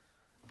 Okay.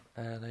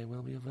 They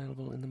will be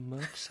available in the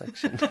merch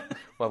section.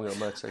 Well, we've got a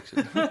merch section.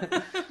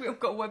 We've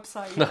got a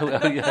website.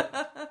 No,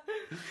 yeah.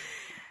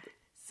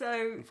 So,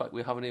 in fact,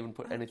 we haven't even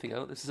put anything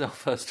out. This is our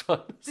first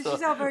one. This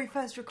is our very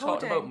first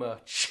recording. Talking about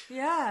merch.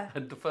 Yeah.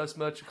 And the first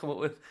merch we come up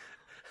with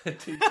a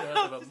T-shirt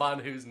of a man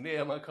whose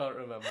name I can't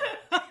remember.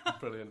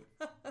 Brilliant.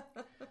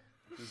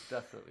 This is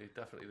definitely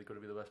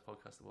going to be the best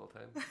podcast of all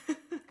time.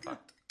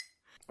 Fact.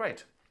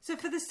 Right. So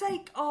for the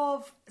sake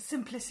of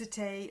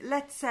simplicity,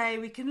 let's say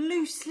we can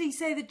loosely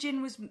say that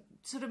gin was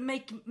sort of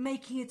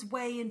making its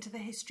way into the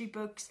history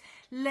books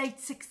late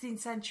 16th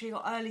century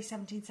or early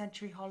 17th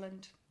century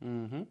Holland.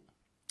 Mm-hmm.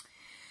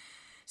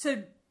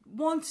 So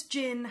once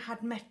gin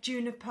had met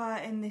juniper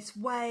in this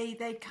way,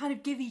 they'd kind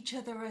of give each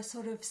other a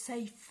sort of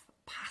safe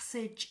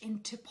passage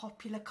into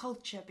popular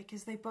culture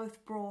because they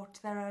both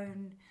brought their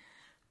own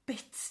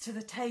bits to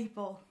the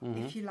table,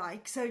 if you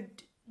like. So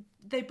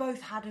they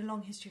both had a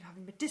long history of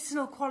having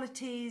medicinal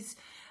qualities.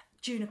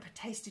 Juniper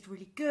tasted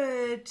really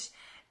good.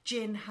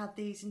 Gin had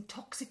these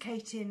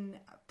intoxicating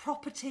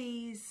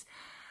properties.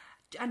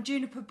 And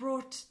juniper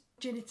brought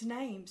gin its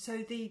name. So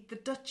the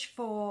Dutch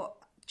for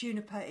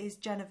juniper is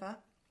Geneva,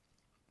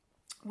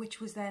 which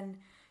was then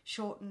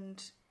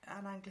shortened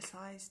and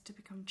anglicised to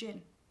become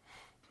gin.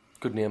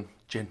 Good name,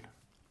 gin.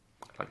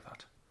 I like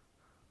that.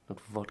 Not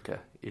vodka,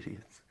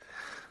 idiots.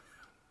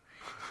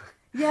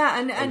 Yeah,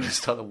 I'm and going to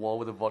start a war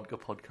with a vodka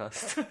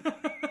podcast.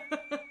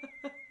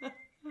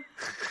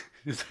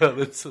 Just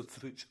hurl insults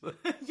at each other.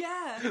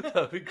 yeah.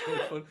 That'd be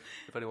great fun.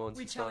 If anyone wants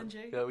We to start. challenge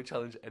you. Yeah, we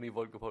challenge any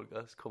vodka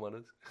podcast. Come on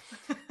us.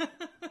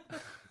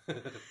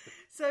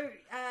 So,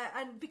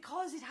 and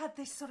because it had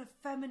this sort of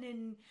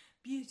feminine,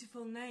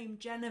 beautiful name,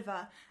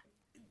 Geneva,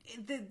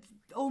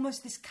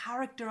 almost this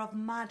character of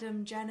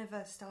Madame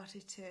Geneva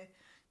started to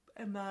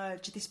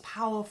emerge. This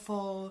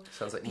powerful,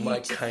 sounds like beautiful, my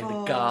kind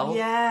of gal.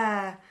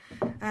 Yeah,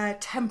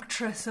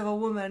 temptress of a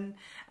woman.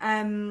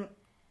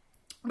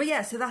 But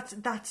yeah, so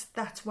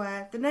that's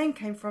where the name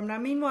came from. Now,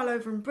 meanwhile,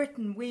 over in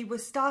Britain, we were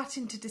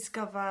starting to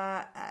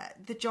discover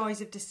the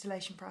joys of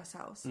distillation for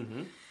ourselves.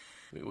 Mm-hmm.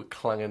 We were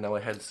clanging our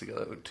heads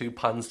together, with two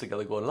pans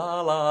together, going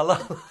la la la.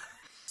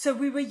 So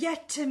we were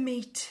yet to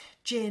meet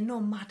Gin,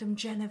 or Madame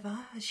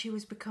Geneva, as she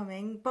was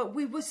becoming, but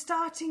we were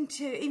starting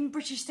to, even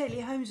British stately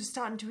homes were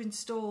starting to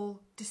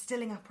install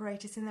distilling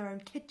apparatus in their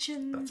own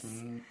kitchens.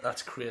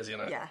 That's crazy,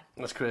 isn't it? Yeah.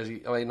 That's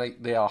crazy. I mean,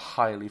 like, they are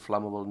highly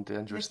flammable and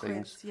dangerous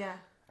Liquids, things. yeah.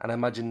 And I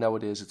imagine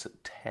nowadays it's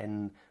at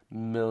 10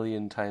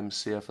 million times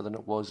safer than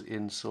it was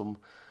in some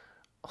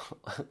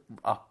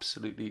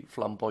absolutely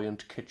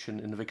flamboyant kitchen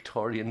in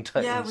Victorian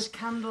times. Yeah, with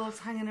candles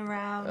hanging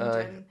around.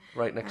 And,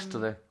 right next to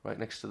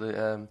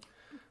the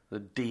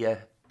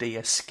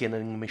deer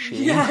skinning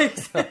machine. yeah,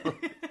 exactly.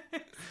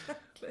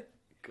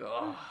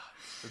 God,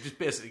 we've just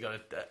basically got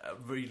a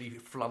really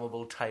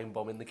flammable time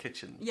bomb in the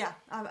kitchen. Yeah,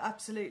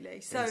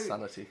 absolutely. So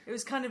Insanity. it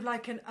was kind of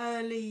like an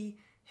early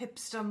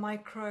hipster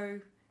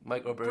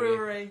Microbrewery.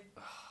 brewery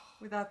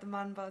without the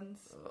man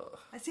buns.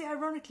 I see,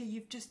 ironically,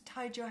 you've just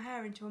tied your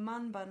hair into a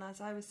man bun as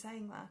I was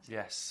saying that.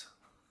 Yes.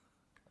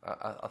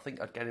 I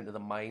think I'd get into the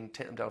mine,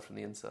 take them down from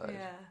the inside.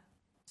 Yeah.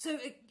 So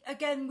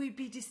again, we'd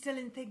be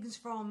distilling things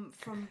from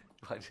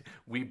Right.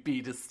 We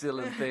be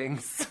distilling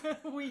things.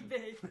 we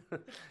be.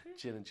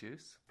 Gin and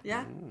juice.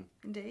 Yeah,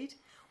 indeed.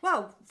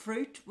 Well,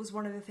 fruit was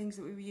one of the things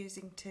that we were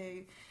using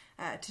to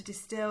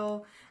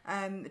distill,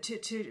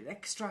 to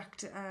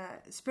extract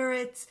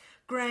spirits,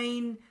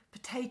 grain,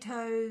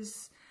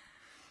 potatoes,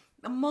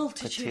 a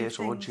multitude of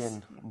things.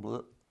 Gin.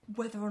 Blech.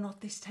 Whether or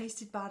not this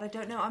tasted bad, I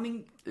don't know. I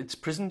mean, It's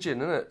prison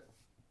gin, isn't it?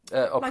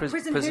 Or like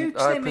prison hooch.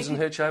 Prison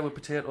hooch, with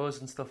potatoes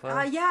and stuff.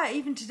 Yeah,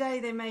 even today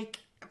they make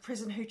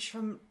prison hooch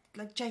from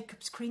like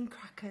Jacob's cream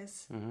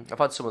crackers. Mm-hmm. I've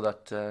had some of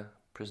that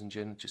prison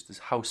gin, just as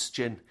house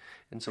gin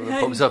in some of the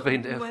pubs I've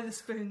been to.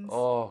 Wetherspoons.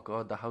 Oh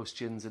God, the house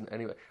gins. And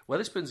anyway,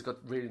 Wetherspoons got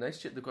really nice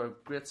gin. They've got a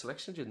great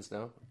selection of gins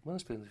now.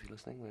 Wetherspoons, if you're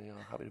listening, we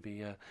are happy to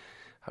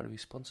be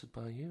sponsored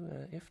by you.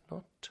 If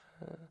not,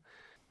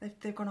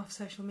 they've gone off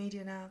social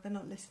media now. They're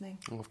not listening.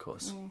 Oh, of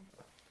course.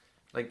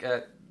 Like,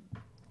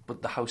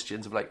 but the house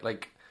gins of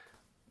like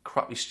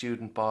crappy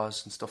student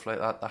bars and stuff like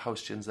that. The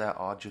house gins there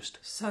are just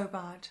so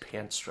bad.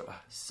 Paint stripper.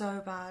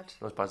 So bad.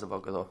 Not as bad as the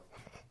vodka though.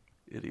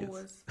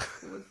 Idiots.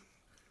 It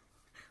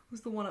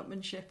was the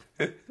one-upmanship.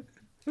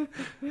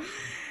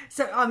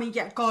 So, I mean,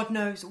 yeah, God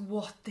knows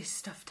what this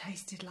stuff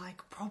tasted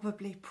like.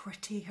 Probably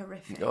pretty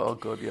horrific. Oh,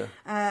 God, yeah.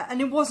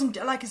 And it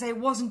wasn't, like I say, it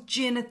wasn't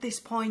gin at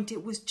this point.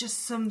 It was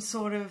just some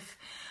sort of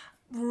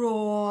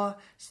raw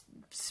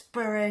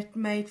spirit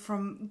made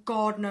from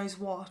God knows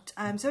what.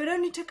 So it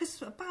only took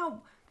us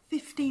about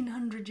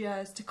 1,500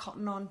 years to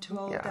cotton on to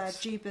old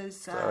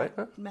Jeeba's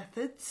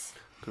methods.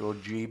 Good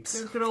old Jeebs.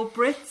 Those good old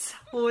Brits,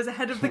 always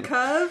ahead of the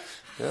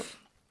curve. Yep.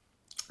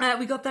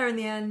 We got there in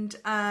the end.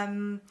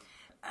 And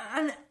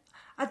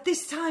at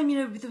this time, you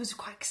know, there was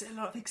quite a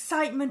lot of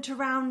excitement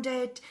around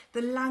it.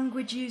 The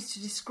language used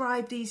to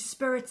describe these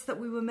spirits that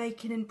we were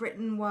making in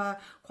Britain were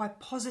quite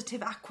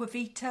positive. Aqua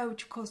vita,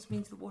 which of course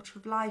means the water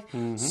of life.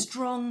 Mm-hmm.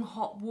 Strong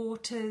hot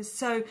waters.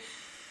 So,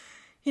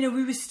 you know,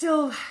 it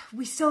still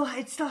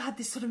had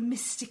this sort of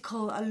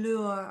mystical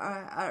allure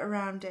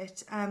around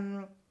it,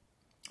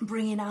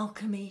 bringing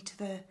alchemy to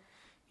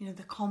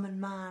the common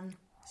man,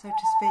 so to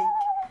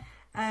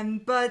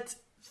speak. But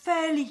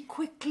fairly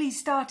quickly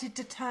started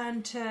to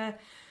turn to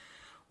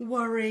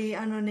worry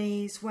and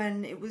unease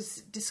when it was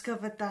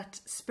discovered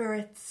that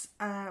spirits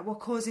were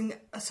causing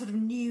a sort of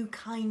new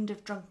kind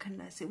of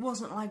drunkenness. It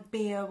wasn't like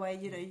beer where,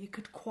 you know, you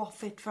could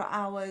quaff it for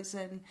hours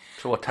and...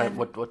 So what time,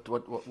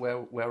 where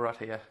we're at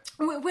here?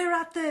 We're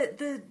at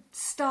the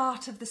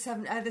start of the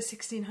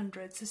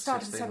 1600s, the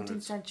start of the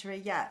 17th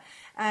century, yeah.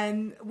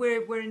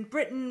 We're in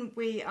Britain,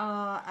 we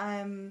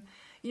are...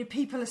 you know,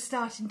 people are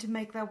starting to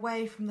make their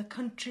way from the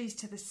countries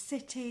to the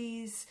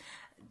cities.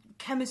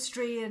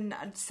 Chemistry and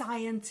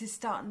science is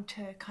starting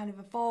to kind of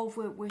evolve.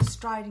 We're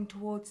striding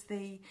towards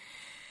the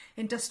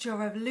Industrial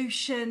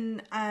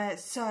Revolution.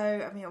 So,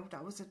 I mean,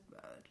 that was a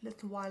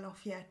little while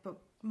off yet, but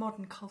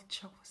modern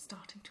culture was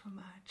starting to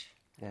emerge.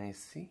 I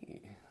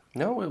see.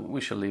 No,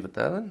 we shall leave it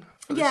there then.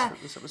 For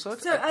this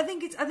episode. So I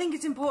think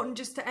it's important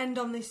just to end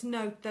on this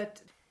note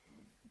that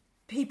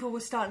people were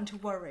starting to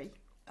worry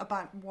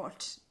about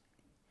what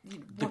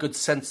they could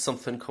sense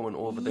something coming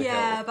over the hill.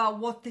 Yeah, about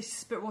what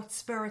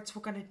spirits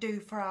were going to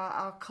do for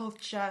our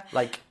culture.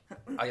 Like,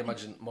 I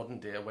imagine modern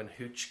day when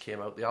hooch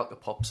came out, the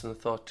alcopops, and they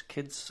thought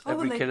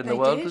every kid in the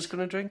world was going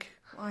to drink.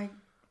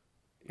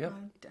 Yeah.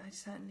 I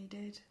certainly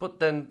did. But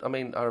then, I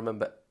mean, I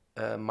remember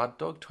Mad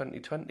Dog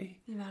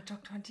 2020. Mad Dog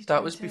 2020.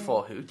 That was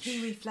before Hooch.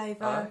 Kiwi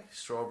flavour.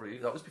 Strawberry.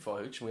 That was before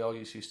Hooch, and we all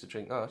used to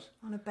drink that.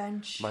 On a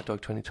bench. Mad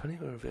Dog 2020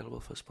 were available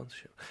for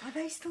sponsorship. Are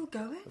they still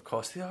going? Of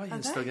course they are. You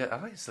can still get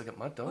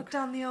Mad Dog. Put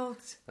down the old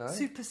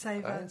Super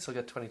Saver. You still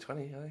get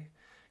 2020, aye.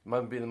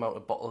 Remember the amount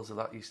of bottles of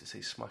that you used to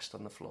see smashed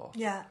on the floor?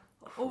 Yeah.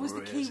 Always the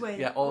Kiwi.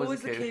 Yeah,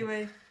 always the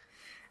Kiwi.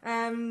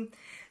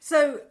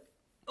 So,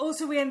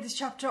 also we end this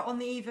chapter on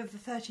the eve of the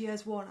 30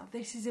 Years' War. Now,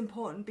 this is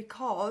important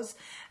because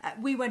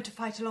we went to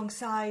fight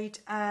alongside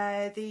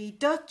the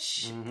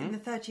Dutch in the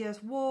 30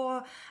 Years'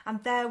 War,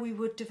 and there we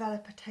would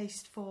develop a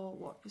taste for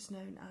what was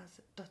known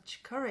as Dutch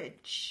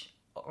courage.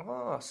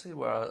 Oh, I see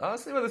where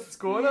this is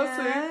going. Yes.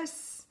 I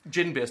see.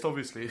 Gin-based,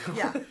 obviously.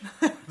 Yeah.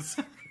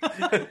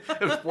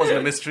 It wasn't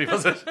a mystery,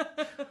 was it?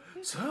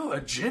 So, a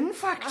gin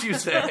fact, you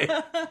say?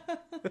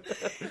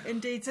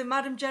 Indeed. So,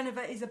 Madame Jennifer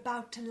is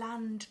about to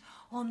land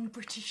on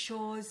British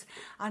shores,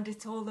 and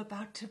it's all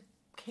about to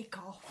kick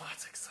off. Oh,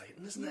 that's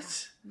exciting, isn't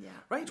it? Yeah.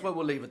 Right, well,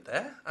 we'll leave it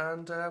there,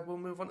 and we'll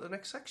move on to the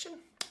next section.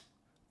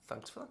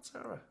 Thanks for that,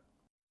 Sarah.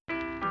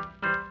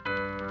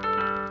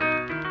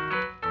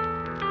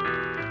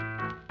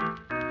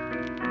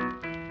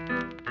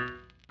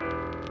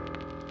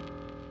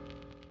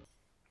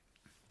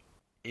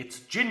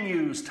 It's gin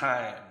news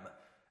time.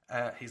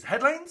 Here's the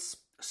headlines.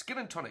 Skin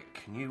and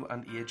tonic, new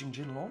anti-aging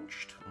gin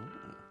launched.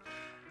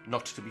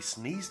 Not to be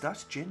sneezed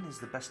at, gin is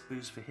the best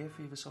booze for hay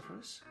fever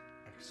sufferers.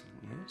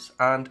 Excellent news.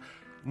 And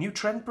new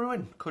trend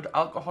brewing. Could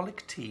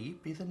alcoholic tea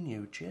be the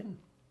new gin?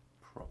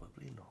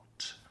 Probably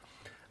not.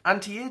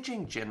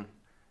 Anti-aging gin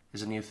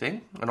is a new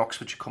thing. An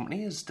Oxfordshire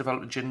company has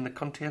developed a gin that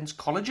contains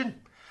collagen.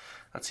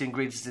 That's the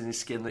ingredient in your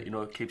skin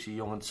that, keeps you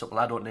young and supple.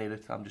 I don't need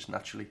it. I'm just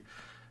naturally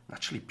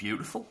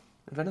beautiful,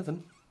 if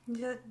anything.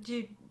 Do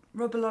you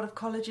rub a lot of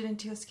collagen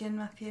into your skin,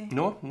 Matthew?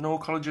 No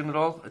collagen at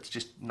all. It's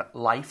just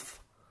life.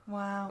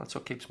 Wow. That's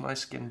what keeps my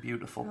skin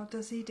beautiful. How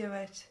does he do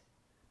it?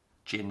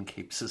 Gin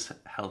keeps us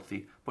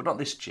healthy, but not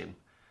this gin,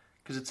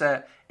 because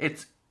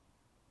it's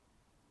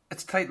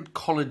titled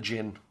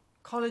collagen.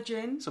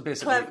 Collagen. So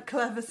basically,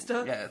 clever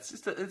stuff. Yeah,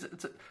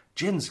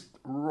 gin's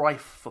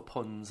rife for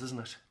puns, isn't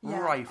it? Yeah.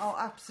 Rife. Oh,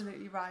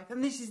 absolutely rife.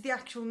 And this is the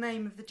actual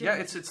name of the gin. Yeah,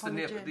 it's the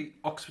name. The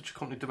Oxfordshire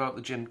company developed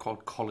the gin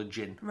called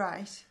collagen.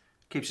 Right.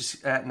 Keeps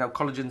you now.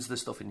 Collagen's the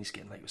stuff in your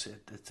skin, like we said,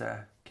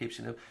 that keeps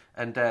you new,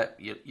 and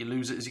you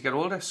lose it as you get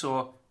older.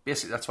 So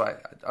basically, that's why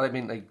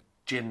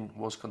gin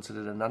was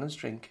considered a nana's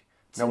drink.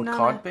 Now it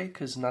can't be,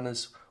 because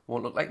nanas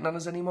won't look like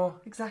nanas anymore.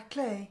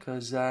 Exactly.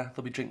 Because they'll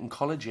be drinking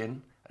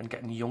collagen and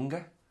getting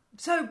younger.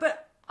 So,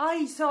 but I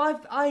used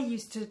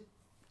to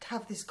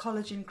have this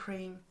collagen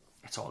cream.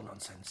 It's all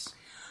nonsense.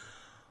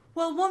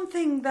 Well, one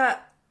thing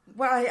that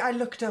I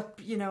looked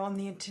up, on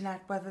the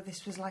internet whether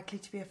this was likely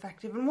to be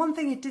effective, and one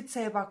thing it did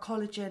say about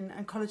collagen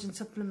and collagen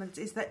supplements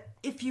is that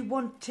if you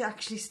want to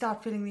actually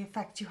start feeling the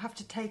effects, you have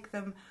to take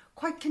them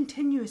quite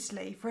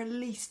continuously for at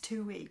least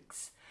 2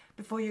 weeks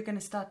before you're going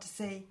to start to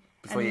see.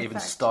 Before you even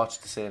start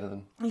to say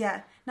anything.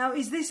 Yeah. Now,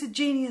 is this a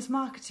genius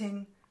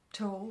marketing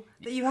tool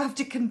that you have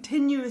to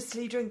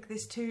continuously drink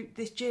this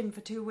gin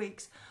for 2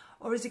 weeks,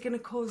 or is it going to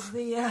cause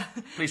the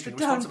Please drink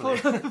downfall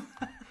responsibly.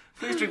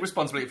 Please drink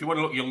responsibly. If you want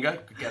to look younger,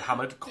 get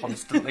hammered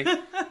constantly.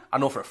 I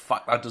know for a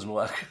fact that doesn't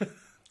work.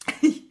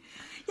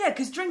 Yeah,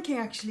 because drinking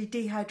actually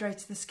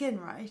dehydrates the skin,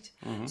 right?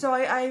 Mm-hmm. So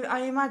I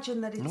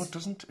imagine that it's... No, it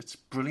doesn't. It's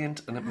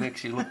brilliant, and it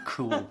makes you look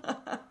cool.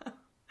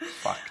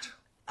 Fact.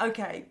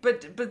 Okay,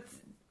 but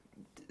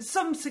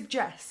some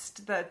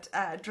suggest that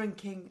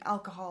drinking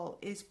alcohol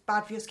is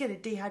bad for your skin.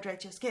 It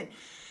dehydrates your skin.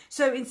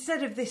 So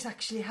instead of this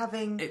actually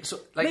having...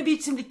 maybe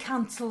it simply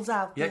cancels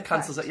out the effect.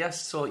 Cancels out, yes.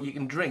 So you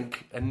can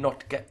drink and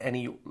not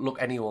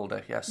look any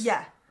older, yes.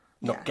 Yeah.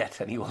 Not get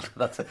any older,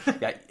 that's it.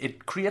 Yeah,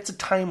 it creates a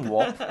time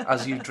warp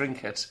as you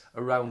drink it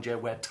around you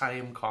where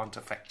time can't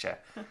affect you.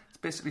 It's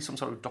basically some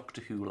sort of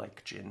Doctor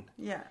Who-like gin.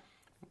 Yeah.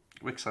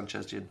 Rick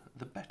Sanchez gin,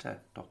 the better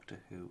Doctor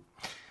Who.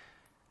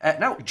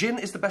 Now, gin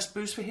is the best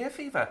booze for hay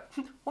fever.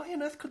 Why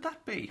on earth could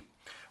that be?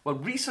 Well,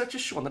 research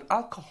has shown that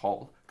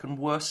alcohol can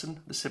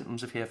worsen the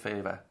symptoms of hay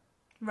fever.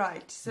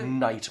 Right. So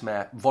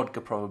nightmare.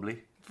 Vodka,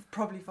 probably.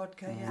 Probably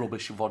vodka, yeah.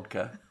 Rubbish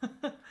vodka.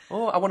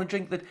 Oh, I want a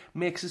drink that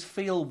makes us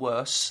feel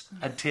worse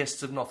and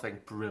tastes of nothing.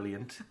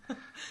 Brilliant.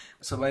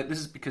 So this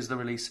is because they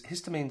release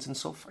histamines and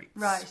sulfites.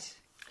 Right.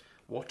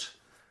 What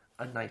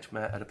a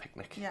nightmare at a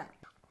picnic. Yeah.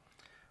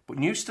 But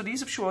new studies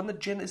have shown that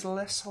gin is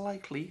less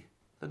likely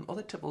than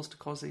other tipbles to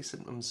cause these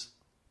symptoms.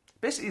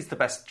 Basically, it's the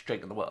best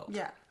drink in the world.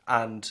 Yeah.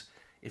 And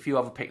if you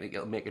have a picnic,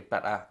 it'll make it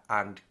better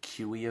and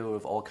cure you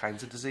of all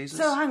kinds of diseases.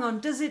 So hang on,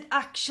 does it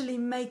actually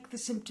make the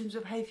symptoms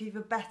of hay fever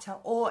better,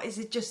 or is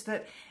it just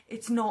that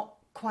it's not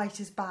quite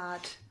as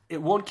bad?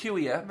 It won't cure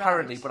you,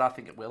 apparently, but I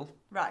think it will.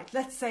 Right,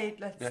 let's say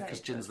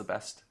because gin's the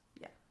best.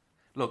 Yeah.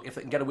 Look, if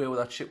they can get away with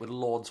that shit with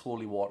Lord's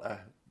holy water,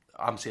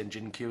 I'm saying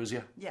gin cures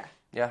you. Yeah.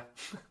 Yeah.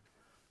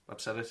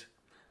 I've said it.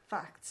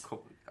 Facts.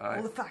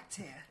 All the facts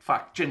here.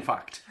 Fact. Gin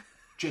fact.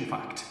 Gin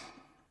fact.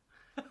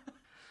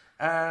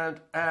 And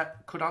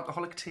could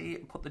alcoholic tea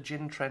put the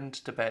gin trend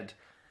to bed?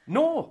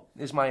 No,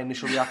 is my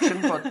initial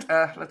reaction, but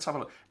let's have a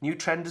look. New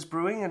trend is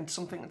brewing and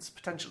something that's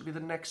potentially be the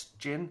next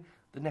gin.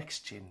 The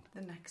next gin.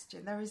 The next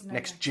gin. There is no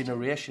next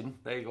generation.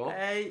 There you go.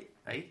 Hey.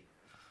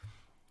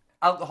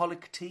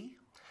 Alcoholic tea.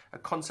 A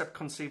concept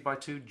conceived by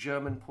two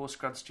German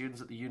postgrad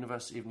students at the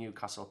University of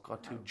Newcastle.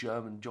 Got two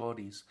German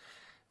Geordies.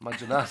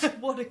 Imagine that.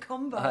 What a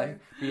combo.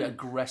 Be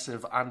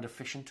aggressive and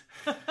efficient.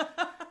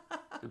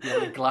 They'd be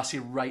able to glass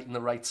you right in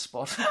the right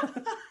spot.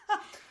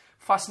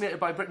 Fascinated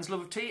by Britain's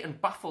love of tea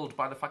and baffled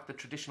by the fact that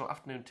traditional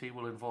afternoon tea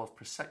will involve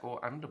Prosecco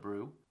and a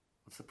brew.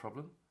 What's the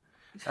problem?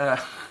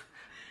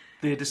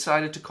 They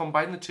decided to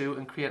combine the two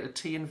and create a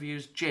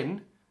tea-infused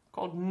gin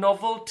called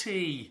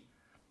Novelty.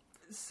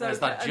 So there's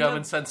that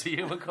German sense of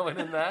humour coming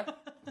in there.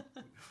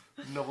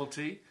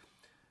 Novelty.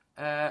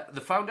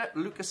 The founder,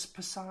 Lucas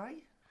Pasai.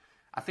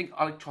 I think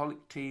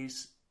alcoholic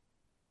teas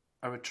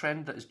are a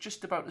trend that is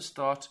just about to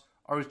start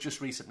or is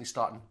just recently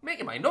starting. Make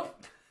your mind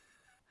up.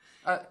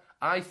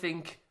 I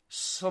think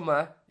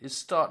summer is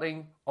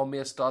starting or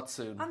may start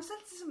soon. I'm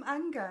sensing some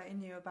anger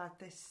in you about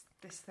this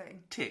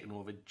thing. Taking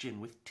over gin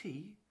with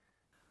tea.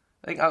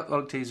 I think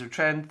alcoholic teas are a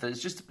trend that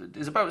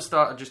is about to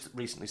start or just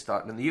recently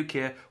starting. In the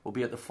UK, will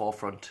be at the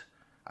forefront.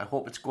 I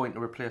hope it's going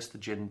to replace the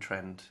gin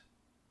trend.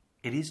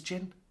 It is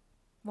gin.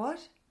 What?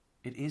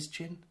 It is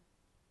gin.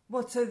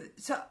 What? So?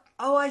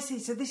 Oh, I see.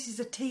 So this is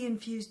a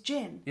tea-infused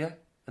gin. Yeah,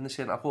 and they're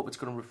saying I hope it's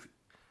going to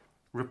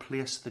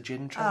replace the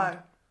gin trend. Oh,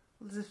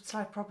 well, there's a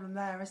slight problem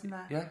there, isn't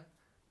there? Yeah.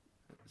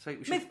 So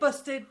we should, myth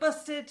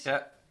busted.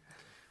 Yeah.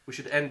 We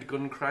should end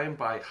gun crime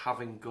by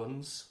having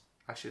guns.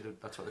 Actually,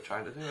 that's what they're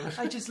trying to do. Isn't it?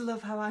 I just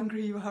love how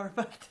angry you are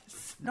about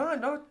this.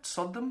 No,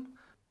 sod them.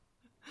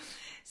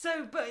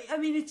 So, but I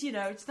mean,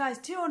 it's nice.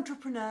 Two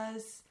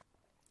entrepreneurs.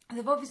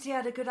 They've obviously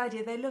had a good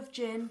idea. They love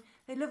gin.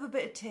 They love a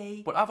bit of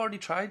tea. But I've already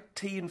tried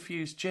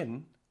tea-infused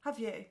gin. Have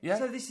you? Yeah.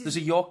 So this is... There's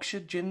a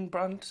Yorkshire gin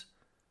brand.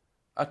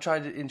 I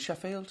tried it in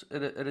Sheffield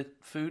at a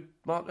food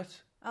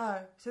market. Oh,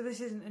 so this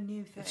isn't a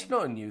new thing. It's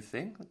not a new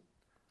thing.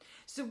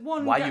 So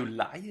one. Why are you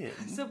lying?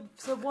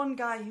 So one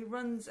guy who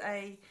runs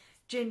a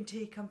gin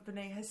tea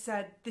company has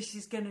said this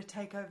is going to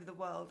take over the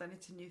world and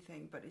it's a new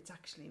thing, but it's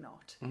actually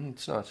not.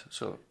 It's not.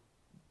 So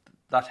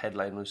that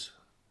headline was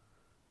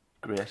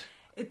great.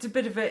 It's a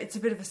bit of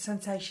a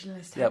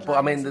sensationalist Yeah, headline, but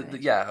I mean,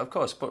 isn't yeah, of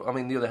course. But I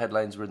mean, the other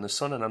headlines were in the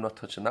Sun, and I'm not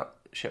touching that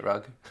shit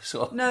rag.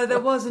 So no, there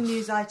was a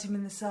news item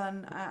in the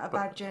Sun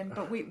about gin,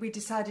 but we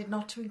decided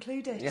not to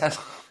include it. Yeah,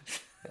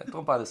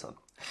 don't buy the Sun.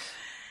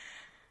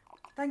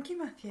 Thank you,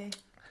 Matthew.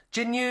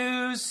 Gin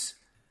news.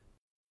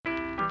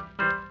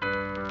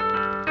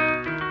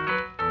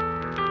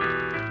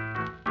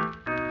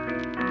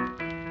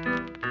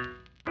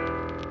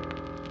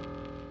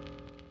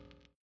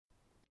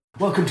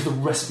 Welcome to the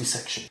recipe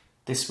section.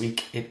 This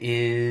week it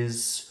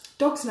is...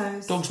 Dog's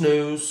nose. Dog's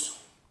nose.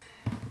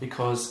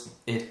 Because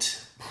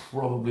it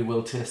probably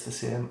will taste the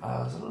same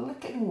as a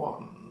licking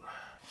one.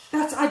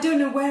 I don't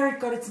know where it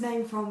got its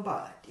name from,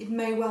 but it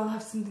may well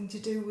have something to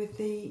do with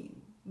the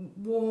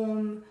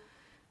warm,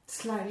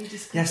 slightly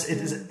disgusting... Yes, it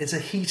is. It's a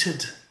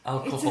heated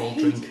alcohol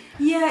drink.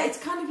 Yeah, it's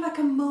kind of like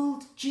a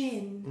mulled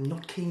gin. I'm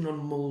not keen on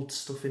mulled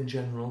stuff in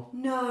general.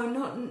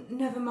 No,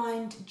 never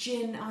mind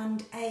gin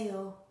and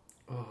ale.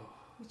 Oh.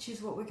 Which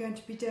is what we're going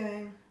to be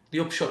doing. The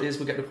upshot is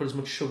we're going to put as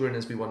much sugar in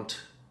as we want.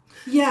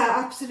 Yeah,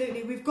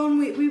 absolutely. We've gone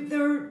with...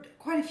 There are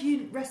quite a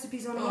few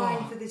recipes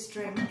online for this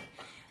drink.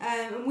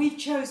 And we've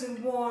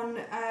chosen one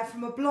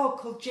from a blog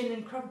called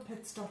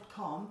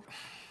ginandcrumpets.com.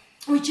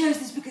 We chose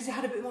this because it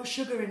had a bit more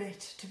sugar in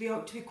it, to be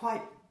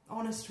quite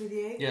honest with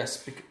you.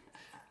 Yes,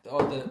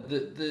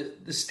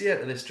 the state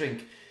of this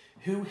drink.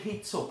 Who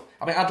heats up?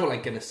 I mean, I don't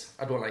like Guinness.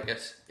 I don't like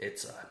it.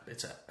 It's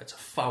a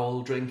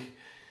foul drink.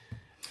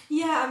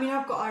 Yeah, I mean,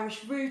 I've got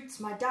Irish roots.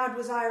 My dad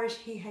was Irish.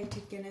 He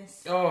hated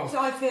Guinness. Oh. So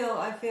I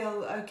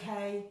feel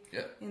okay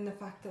in the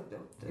fact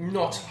that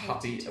not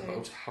happy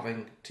about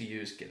having to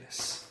use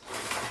Guinness,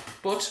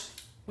 but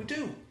we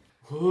do.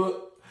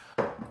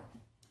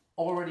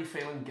 Already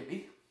feeling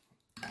gippy,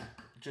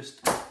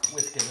 just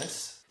with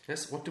Guinness.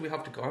 Yes. What do we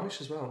have to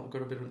garnish as well? We've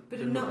got a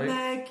bit of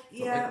nutmeg.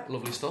 Yeah.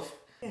 Lovely stuff.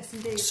 Yes,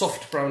 indeed.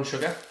 Soft brown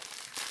sugar.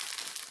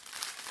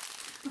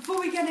 Before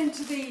we get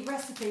into the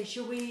recipe,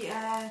 shall we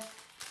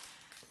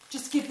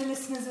just give the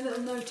listeners a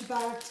little note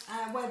about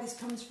where this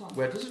comes from?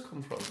 Where does it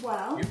come from?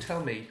 Well... You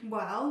tell me.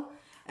 Well,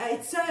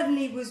 it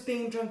certainly was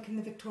being drunk in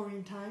the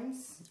Victorian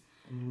times.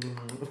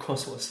 Of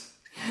course it was.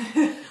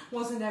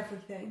 Wasn't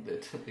everything. I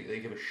don't think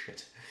they give a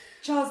shit.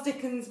 Charles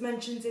Dickens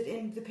mentions it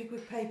in the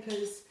Pickwick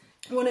Papers.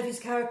 One of his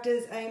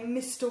characters, a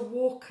Mr.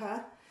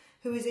 Walker,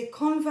 who is a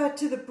convert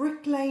to the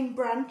Brick Lane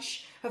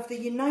branch of the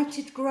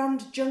United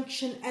Grand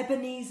Junction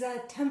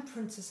Ebenezer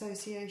Temperance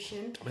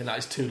Association. I mean, that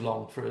is too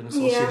long for an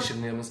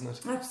association name, isn't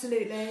it?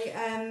 Absolutely.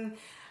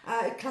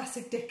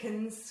 Classic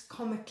Dickens,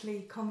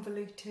 comically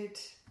convoluted.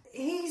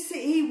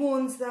 He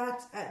warns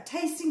that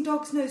tasting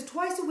dog's nose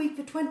twice a week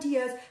for 20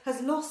 years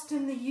has lost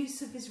him the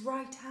use of his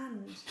right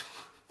hand.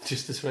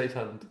 Just his right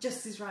hand?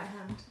 Just his right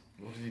hand.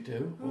 What did he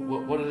do?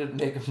 What did it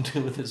make him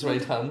do with his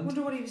right hand? I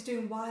wonder what he was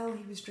doing while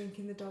he was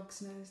drinking the dog's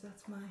nose.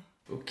 That's my...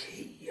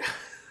 Okay.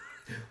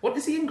 What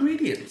is the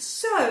ingredients?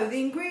 So,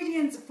 the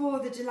ingredients for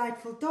the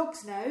delightful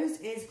dog's nose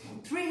is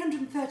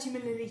 330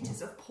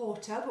 millilitres of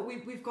porter, but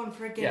we've gone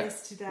for a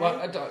Guinness today. Well,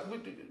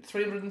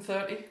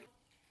 330?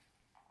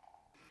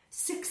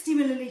 60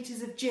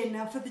 millilitres of gin.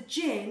 Now, for the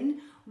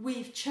gin,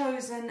 we've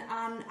chosen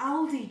an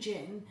Aldi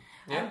gin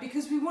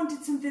because we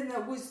wanted something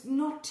that was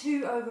not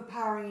too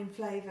overpowering in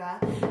flavour,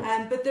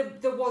 but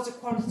there was a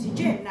quality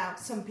gin. Now,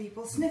 some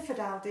people sniff at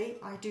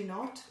Aldi. I do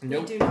not.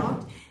 Nope. We do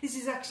not. This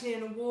is actually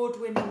an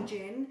award-winning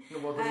gin. An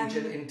award-winning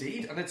gin,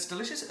 indeed. And it's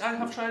delicious. I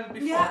have tried it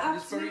before. Yeah,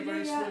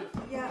 absolutely. It's very, very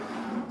smooth. Yeah.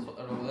 Let's put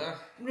that over there.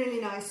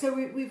 Really nice. So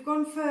we've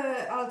gone for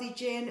Aldi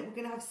gin. We're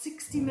going to have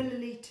 60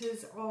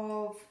 millilitres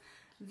of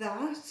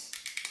that.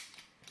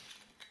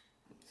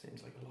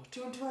 Seems like a lot. Do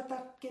you want to add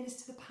that Guinness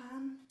to the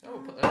pan? Oh,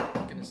 we'll put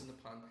that Guinness in the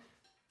pan. The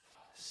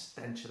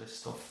stench of this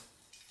stuff.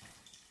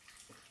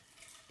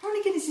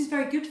 Apparently Guinness is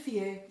very good for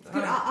you. It's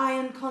good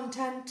iron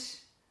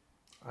content.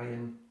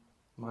 Iron,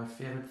 my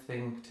favourite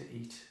thing to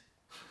eat.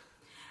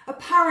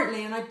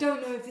 Apparently, and I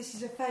don't know if this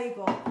is a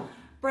fable,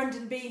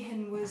 Brendan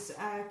Behan was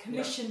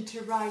commissioned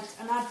to write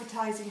an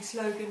advertising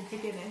slogan for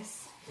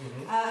Guinness,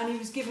 and he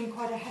was given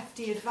quite a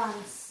hefty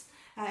advance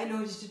in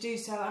order to do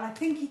so, and I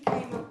think he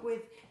came up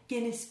with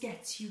Guinness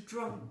gets you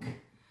drunk,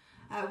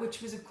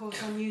 which was of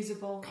course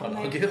unusable. Can't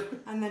argue.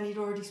 And then he'd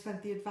already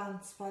spent the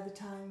advance by the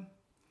time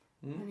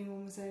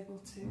anyone was able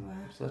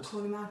to call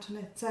him out on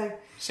it. So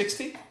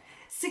 60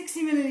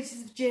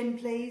 millilitres of gin,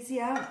 please.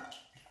 Yeah.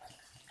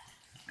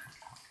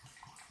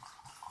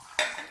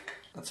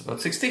 That's about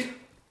 60.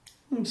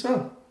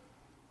 So.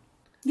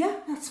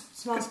 Yeah, that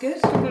smells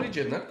good. Good bloody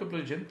gin, that. Good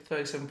bloody gin.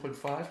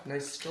 37.5.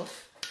 Nice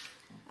stuff.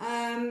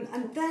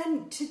 And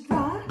then to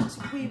that,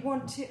 we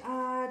want to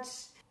add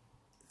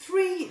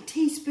 3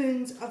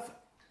 teaspoons of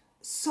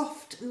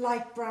soft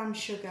light brown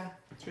sugar.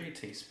 3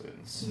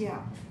 teaspoons.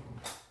 Yeah.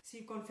 So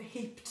you've gone for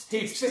heaped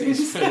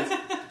teaspoons.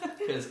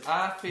 Because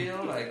I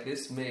feel like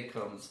this may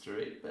come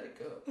straight back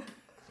up.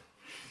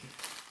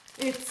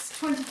 It's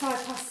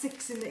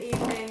 6:25 in the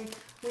evening.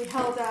 We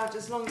held out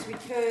as long as we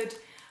could.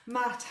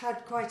 Matt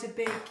had quite a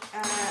big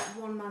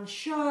one-man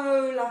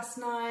show last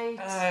night.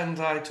 And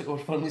I took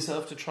it upon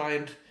myself to try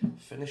and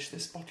finish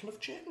this bottle of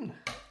gin.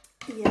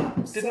 Yeah.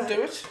 Didn't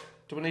do it.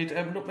 Do we need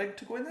nutmeg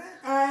to go in there?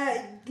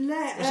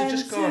 Or is it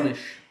just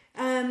garnish?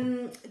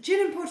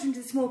 Gin and porter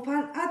into the small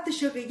pan. Add the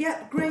sugar.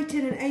 Yep. Grate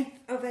in 1/8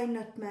 of a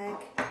nutmeg.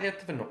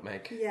 1/8 of a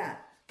nutmeg. Yeah.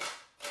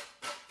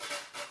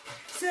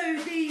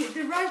 So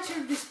the writer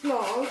of this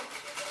blog,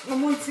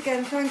 and once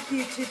again thank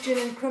you to Gin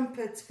and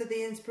Crumpets for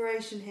the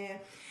inspiration here.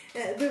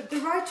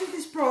 The writer of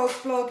this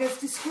blog has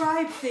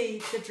described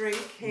the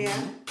drink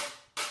here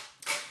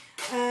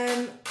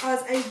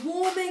as a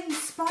warming,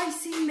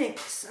 spicy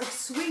mix of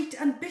sweet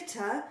and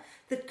bitter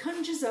that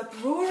conjures up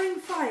roaring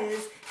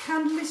fires,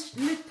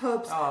 candlelit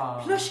pubs,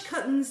 plush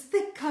cuttons,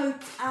 thick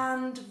coats,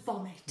 and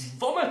vomit.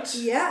 Vomit?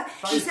 Yeah.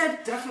 That is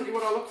definitely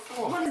what I look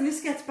for. Well, and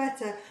this gets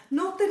better.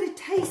 Not that it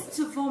tastes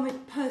of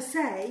vomit per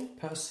se.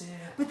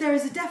 But there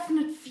is a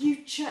definite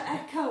future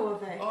echo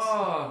of it.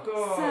 Oh,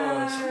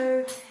 God.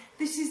 So,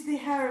 this is the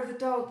hair of the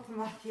dog for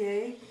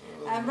Matthew.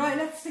 Right,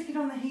 let's stick it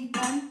on the heat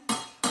then.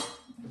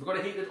 We've got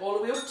to heat it all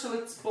the way up till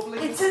it's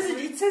bubbling. It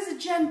says a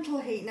gentle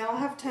heat. Now, I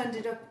have turned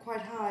it up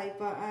quite high,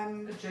 but...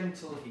 a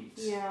gentle heat.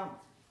 Yeah.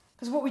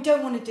 Because what we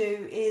don't want to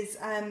do is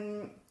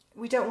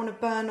we don't want to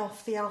burn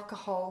off the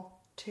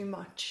alcohol too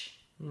much.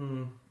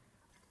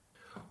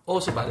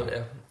 Also, by the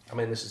way, I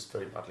mean, this is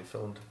very badly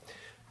filmed.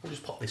 We'll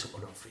just pop this up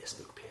on our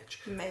Facebook page.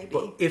 Maybe.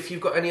 But if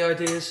you've got any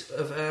ideas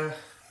of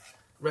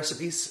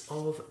recipes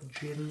of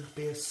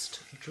gin-based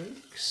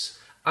drinks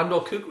and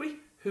or cookery,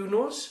 who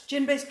knows?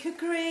 Gin-based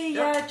cookery,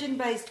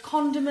 gin-based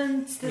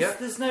condiments.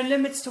 There's no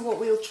limits to what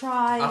we'll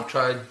try. I've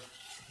tried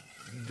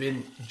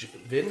vin.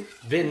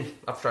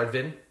 I've tried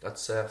vin.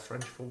 That's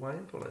French for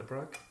wine. Don't let it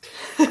brag.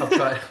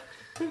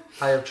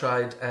 I have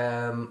tried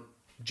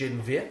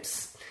gin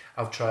vapes.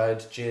 I've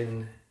tried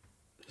gin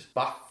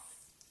bath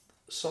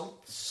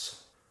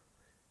salts.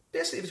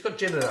 Basically, if it's got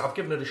gin in it, I've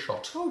given it a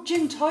shot. Oh,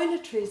 gin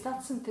toiletries.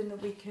 That's something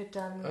that we could...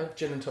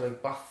 gin and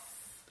tonic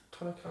bath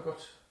tonic. I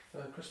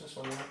got Christmas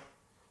one.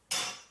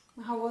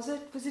 How was it?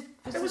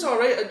 It was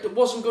alright. It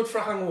wasn't good for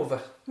a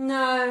hangover.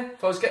 No.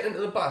 If I was getting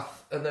into the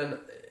bath and then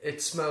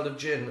it smelled of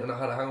gin and I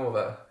had a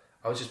hangover,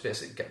 I was just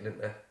basically getting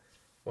into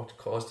what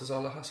caused us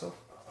all the hassle.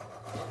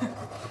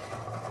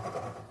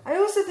 I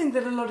also think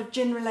that a lot of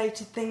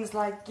gin-related things,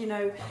 like, you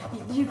know,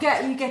 you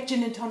get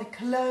gin and tonic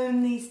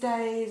cologne these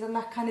days and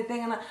that kind of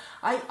thing, and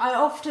I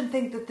often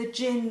think that the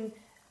gin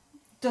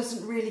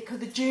doesn't really, because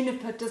the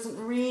juniper doesn't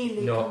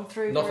really come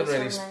through.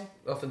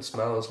 Nothing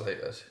smells like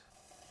it.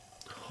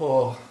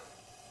 Oh,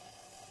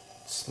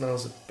 it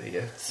smells of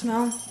beer.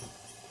 Smell?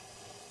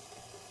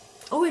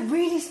 Oh, it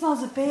really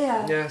smells of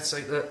beer. Yeah, it's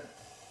like that.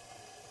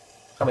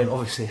 I mean,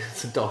 obviously,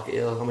 it's a dark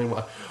ale. I mean,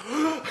 what?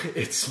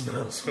 It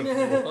smells like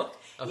what?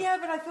 Yeah,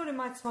 but I thought it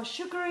might smell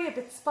sugary, a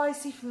bit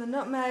spicy from the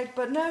nutmeg,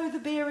 but no, the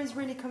beer is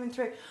really coming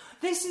through.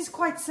 This is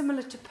quite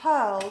similar to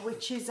Pearl,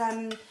 which is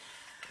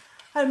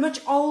a much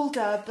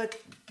older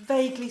but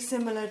vaguely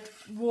similar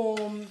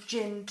warm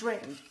gin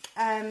drink.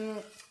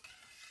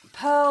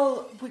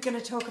 Pearl, we're going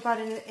to talk about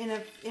in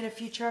a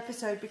future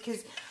episode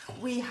because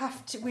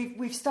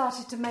we've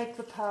started to make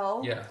the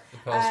pearl. Yeah,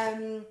 the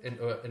pearl's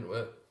into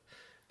a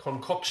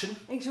concoction.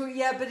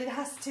 Yeah, but it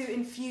has to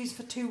infuse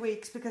for 2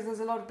 weeks because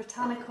there's a lot of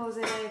botanicals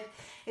in it.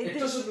 It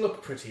doesn't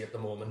look pretty at the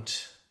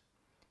moment.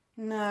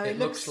 No, it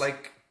looks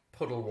like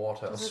puddle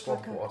water or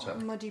swamp like water. A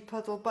muddy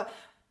puddle, but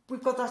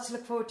we've got that to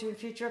look forward to in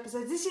future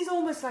episodes. This is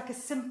almost like a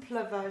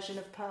simpler version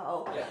of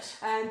Pearl. Yes.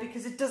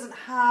 Because it doesn't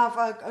have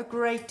a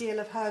great deal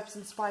of herbs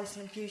and spice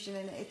and infusion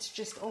in it. It's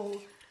just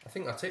all I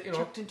think that's it,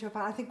 chucked into a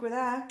pan. I think we're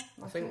there.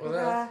 I think we're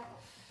there.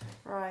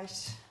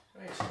 Right.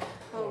 Right.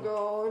 Oh,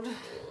 God.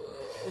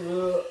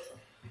 Do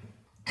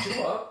you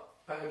know what?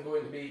 I'm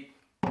going to be...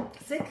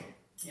 Sick?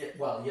 Yeah,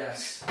 well,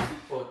 yes.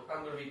 But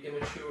I'm going to be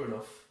immature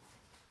enough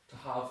to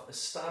have a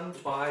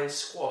standby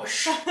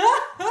squash so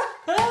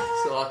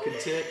I can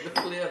take the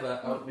flavour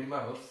out of my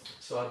mouth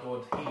so I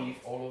don't heave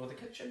all over the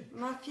kitchen.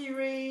 Matthew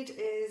Reid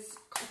is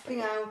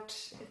copping out.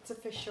 It's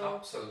official.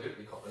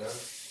 Absolutely copping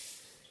out.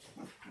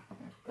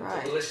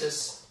 Right. A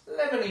delicious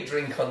lemony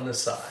drink on the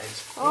side.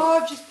 Oh,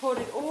 I've just poured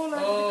it all over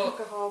the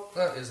cooker hob.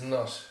 That is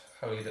not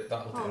how you did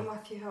that. Oh,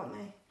 Matthew, help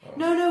me. Oh.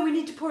 No, we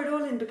need to pour it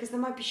all in because there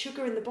might be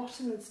sugar in the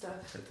bottom and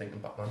stuff. I'm thinking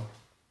Batman.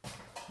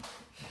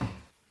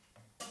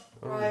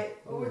 Right.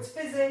 Oh, it's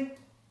fizzing.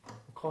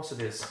 Of course it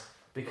is.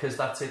 Because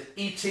that's it.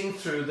 Eating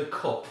through the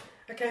cup.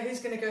 Okay, who's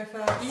going to go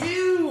first?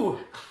 You!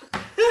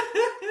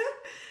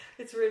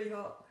 It's really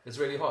hot. It's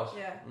really hot?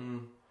 Yeah.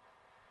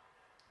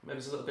 Maybe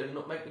there's a little bit of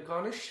nutmeg to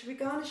garnish. Should we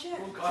garnish it?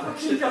 We'll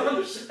garnish it.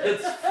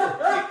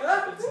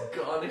 Let's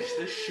garnish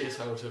the shit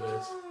out of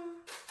it.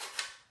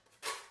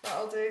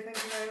 That'll do, thank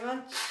you very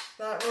much.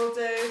 That will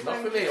do. Not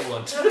for me, I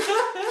want.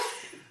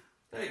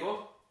 There you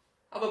go.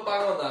 Have a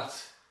bang on that.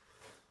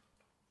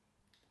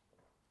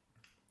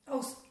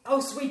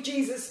 Oh, sweet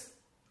Jesus.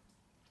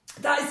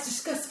 That is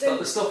disgusting. Is that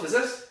the stuff, is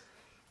it?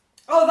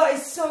 Oh, that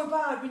is so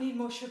bad. We need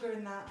more sugar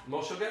in that.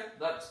 More sugar?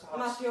 That's perhaps...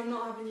 Matthew, I'm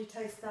not having you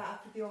taste that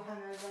after your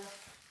hangover.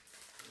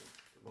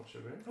 More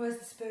sugar in? Where's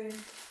the spoon?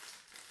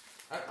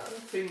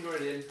 I'm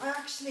fingering it in. I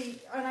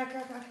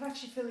can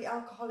actually feel the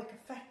alcoholic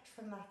effect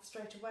from that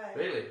straight away.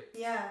 Really?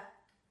 Yeah.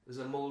 There's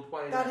a mulled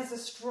wine. That is a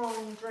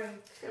strong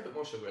drink. Get a bit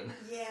more sugar in.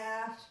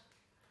 Yeah.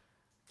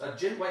 That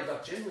gin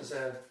was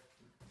there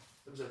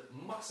was a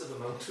massive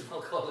amount of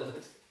alcohol in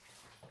it.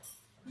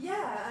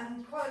 Yeah,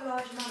 and quite a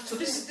large amount. So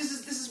this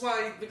is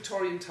why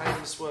Victorian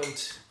times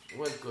weren't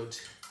good.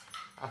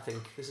 I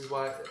think this is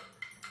why,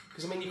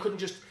 because I mean you couldn't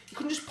just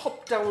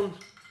pop down and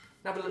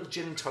have a little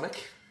gin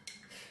tonic.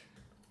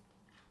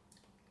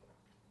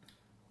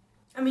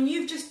 I mean,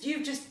 you've just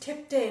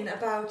tipped in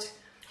about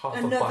Half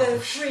another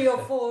 3 or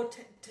 4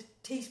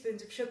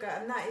 teaspoons of sugar,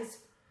 and that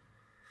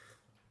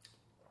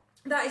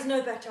is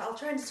no better. I'll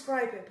try and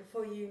describe it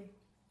before you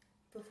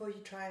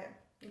try it.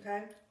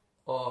 Okay.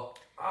 Ooh.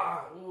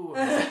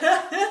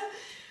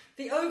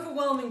 The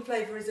overwhelming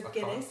flavour is of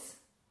Guinness.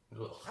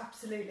 Ugh.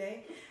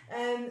 Absolutely.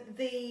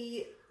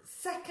 The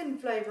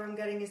second flavour I'm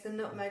getting is the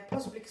nutmeg,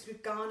 possibly because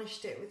we've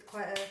garnished it with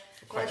quite a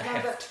large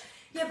amount.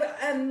 But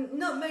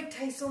nutmeg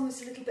tastes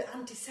almost a little bit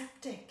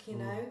antiseptic, you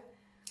know.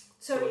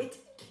 So it's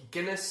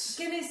Guinness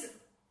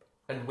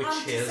and witch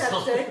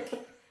antiseptic, hazel.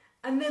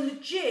 and then the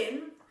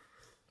gin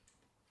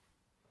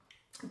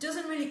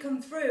doesn't really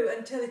come through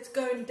until it's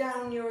going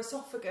down your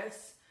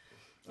esophagus.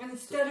 And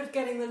instead of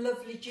getting the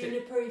lovely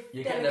junipery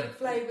delicate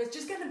flavours,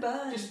 just getting a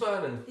burn. Just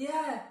burning.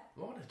 Yeah.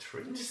 What a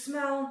treat. And the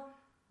smell.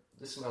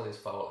 The smell is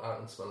foul. I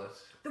can smell it.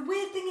 The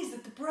weird thing is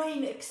that the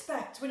brain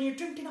expects, when you're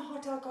drinking a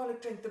hot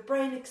alcoholic drink, the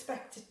brain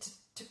expects it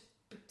to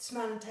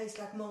smell and taste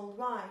like mulled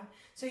wine.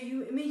 So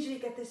you immediately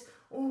get this,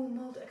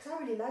 mulled, because I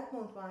really like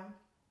mulled wine.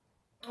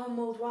 Oh,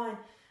 mulled wine.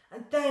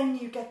 And then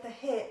you get the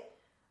hit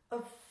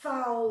of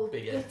foul,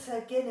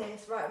 bitter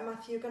Guinness. Right,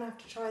 Matthew, you're going to have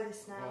to try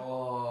this now.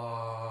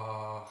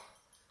 Oh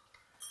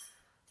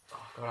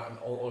God,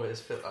 all it is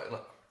feel like.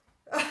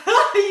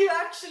 Are you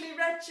actually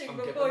retching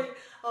before you...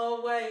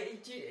 Oh,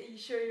 wait, are you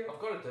sure you're... I've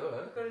got to do it.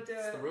 I've got to do it.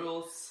 It's the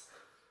rules.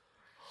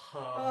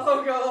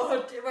 Oh,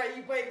 God.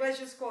 Wait, where's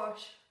your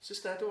squash? It's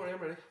just there, don't worry, I'm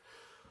ready.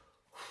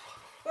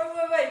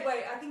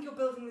 Wait. I think you're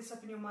building this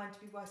up in your mind to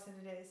be worse than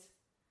it is.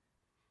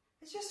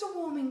 It's just a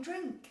warming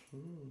drink.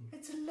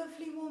 It's a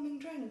lovely warming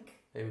drink.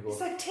 Here we go.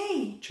 It's like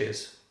tea.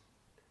 Cheers.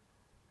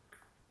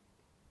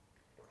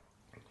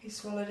 He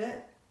swallowed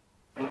it.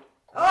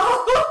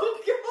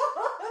 Oh, God!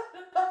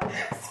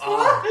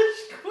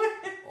 Squash,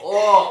 quick!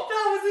 Oh!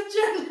 That was a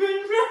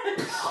genuine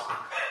wrench!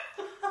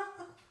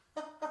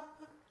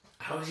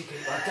 How did you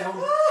get that down?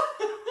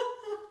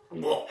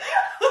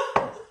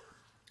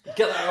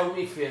 Get that out of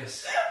me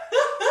face.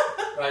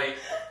 Right.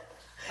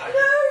 No,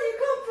 you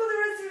can't put the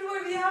rest of it away.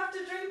 You have to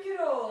drink it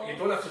all. You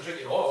don't have to drink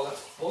it all. That's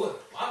full of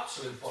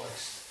absolute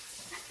bollocks.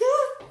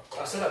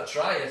 I said I'd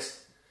try it.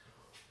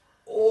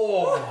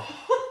 Oh!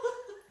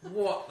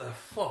 What the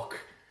fuck?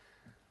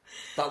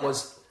 That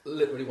was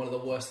literally one of the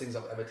worst things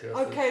I've ever tasted.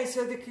 Okay,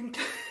 so the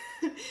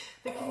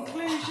The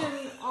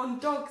conclusion on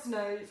Dog's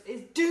Nose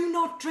is do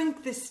not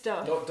drink this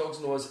stuff. Dog's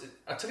Nose.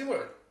 I tell you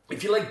what,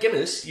 if you like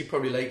Guinness, you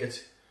probably like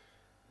it.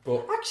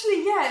 But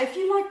actually, yeah, if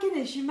you like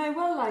Guinness, you may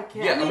well like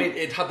it. Yeah, I mean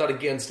it had that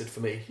against it for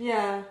me.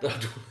 Yeah. That I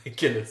don't like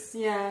Guinness.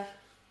 Yeah.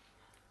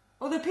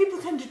 Although people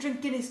tend to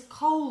drink Guinness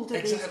cold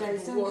these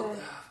days, don't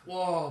they?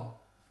 Whoa.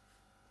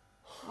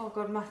 Oh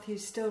God,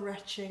 Matthew's still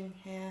retching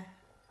here.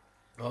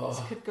 Oh. This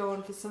could go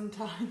on for some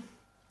time.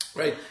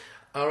 Right,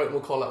 alright,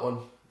 we'll call that one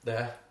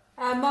there.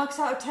 Marks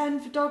out of 10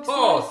 for Dog's Nose.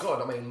 Oh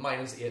God, I mean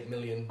minus 8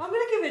 million. I'm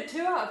going to give it 2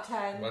 out of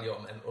 10. Well, you're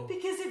mental.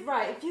 Because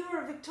if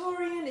you're a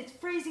Victorian, it's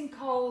freezing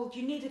cold,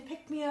 you need to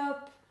pick me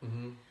up.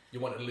 Mm-hmm. You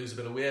wanted to lose a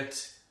bit of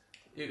weight,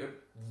 you could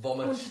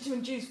vomit. Wanted to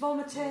induce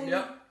vomiting.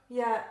 Yeah.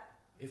 Yeah.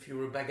 If you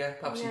were a beggar,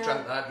 perhaps you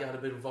drank that, you had a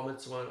bit of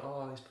vomit, so went,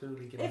 oh, he's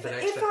poorly, give him a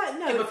bit extra.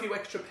 Give him a few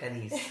extra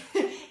pennies.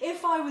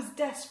 If I was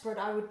desperate,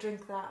 I would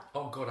drink that.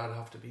 Oh God, I'd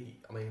have to be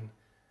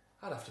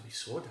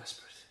so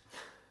desperate.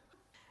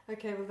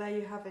 Okay, well there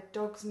you have it.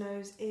 Dog's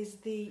Nose is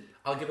the...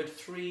 I'll give it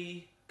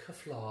 3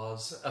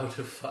 kaflas out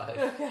of 5.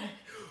 Okay.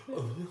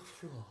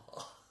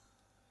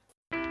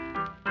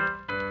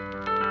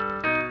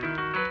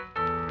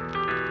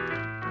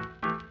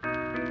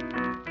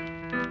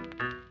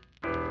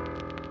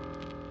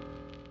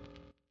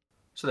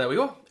 So there we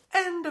go.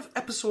 End of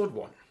episode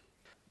 1.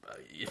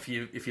 If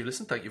you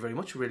listen, thank you very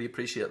much. We really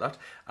appreciate that.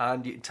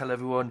 And you can tell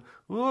everyone,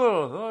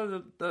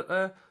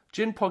 the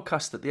gin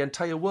podcast that the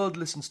entire world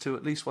listens to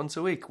at least once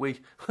a week.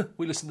 We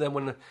listened to them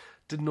when they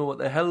didn't know what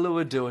the hell they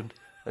were doing,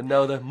 and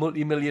now they're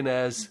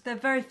multi-millionaires. Their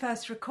very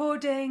first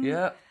recording.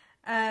 Yeah.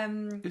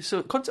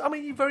 So I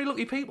mean, you're very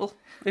lucky people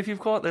if you've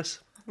caught this.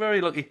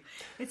 Very lucky.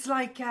 It's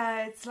like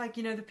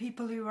the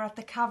people who were at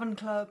the Cavern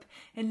Club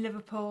in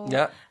Liverpool.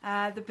 Yeah.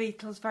 The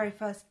Beatles' very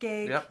first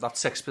gig. Yeah, that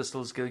Sex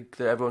Pistols gig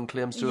that everyone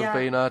claims to have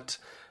been at.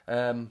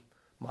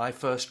 My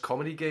first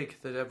comedy gig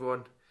that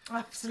everyone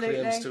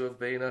claims to have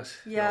been at.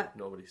 Yeah.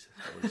 No, nobody's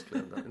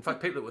claimed that. In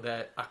fact, people that were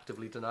there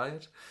actively deny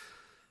it.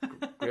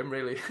 Grim,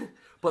 really.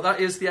 But that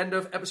is the end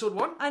of episode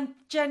 1. And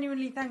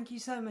genuinely, thank you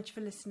so much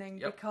for listening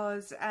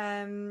because,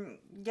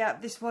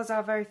 this was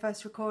our very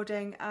first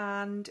recording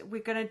and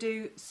we're going to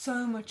do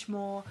so much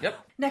more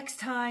next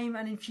time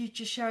and in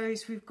future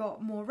shows. We've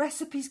got more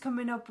recipes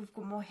coming up, we've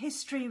got more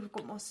history, we've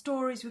got more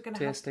stories, we're going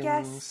to have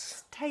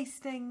guests,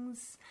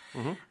 tastings.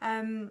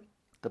 Mm-hmm.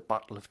 The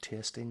Battle of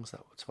Tastings,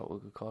 that's what we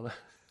could call it.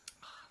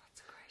 Oh,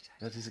 that's a great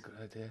idea. That is a good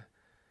idea.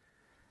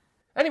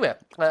 Anyway,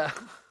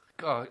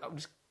 God, I'm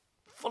just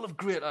full of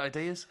great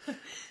ideas.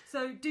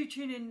 So do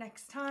tune in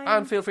next time.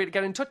 And feel free to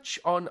get in touch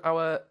on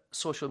our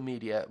social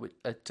media.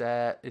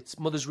 It's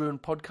Mother's Ruin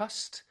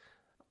Podcast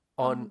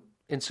on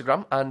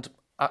Instagram and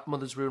at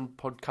Mother's Ruin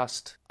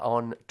Podcast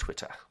on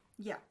Twitter.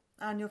 Yeah,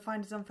 and you'll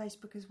find us on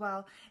Facebook as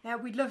well.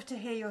 We'd love to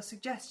hear your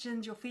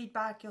suggestions, your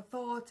feedback, your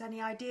thoughts,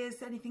 any ideas,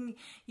 anything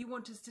you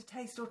want us to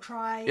taste or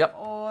try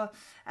or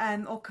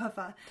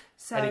cover.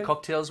 So any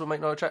cocktails we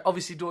might not have tried.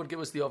 Obviously, don't give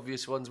us the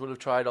obvious ones. We'll have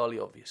tried all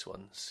the obvious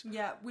ones.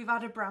 Yeah, we've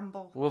had a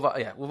bramble. We've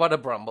had a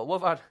bramble.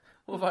 We've had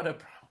a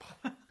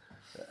bramble.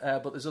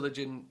 But there's other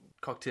gin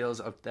cocktails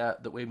out there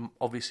that we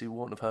obviously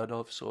won't have heard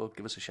of. So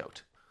give us a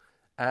shout.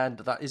 And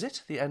that is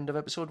it. The end of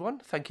episode 1.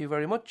 Thank you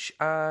very much,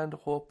 and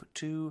hope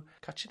to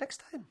catch you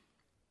next time.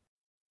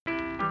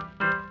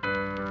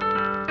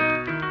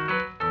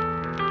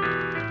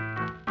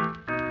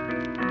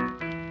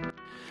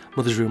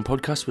 Mother's Ruin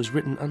Podcast was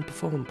written and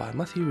performed by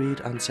Matthew Reid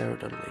and Sarah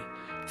Donnelly.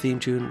 Theme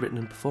tune written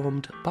and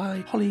performed by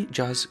Holly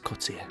Jazz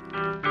Coetzee.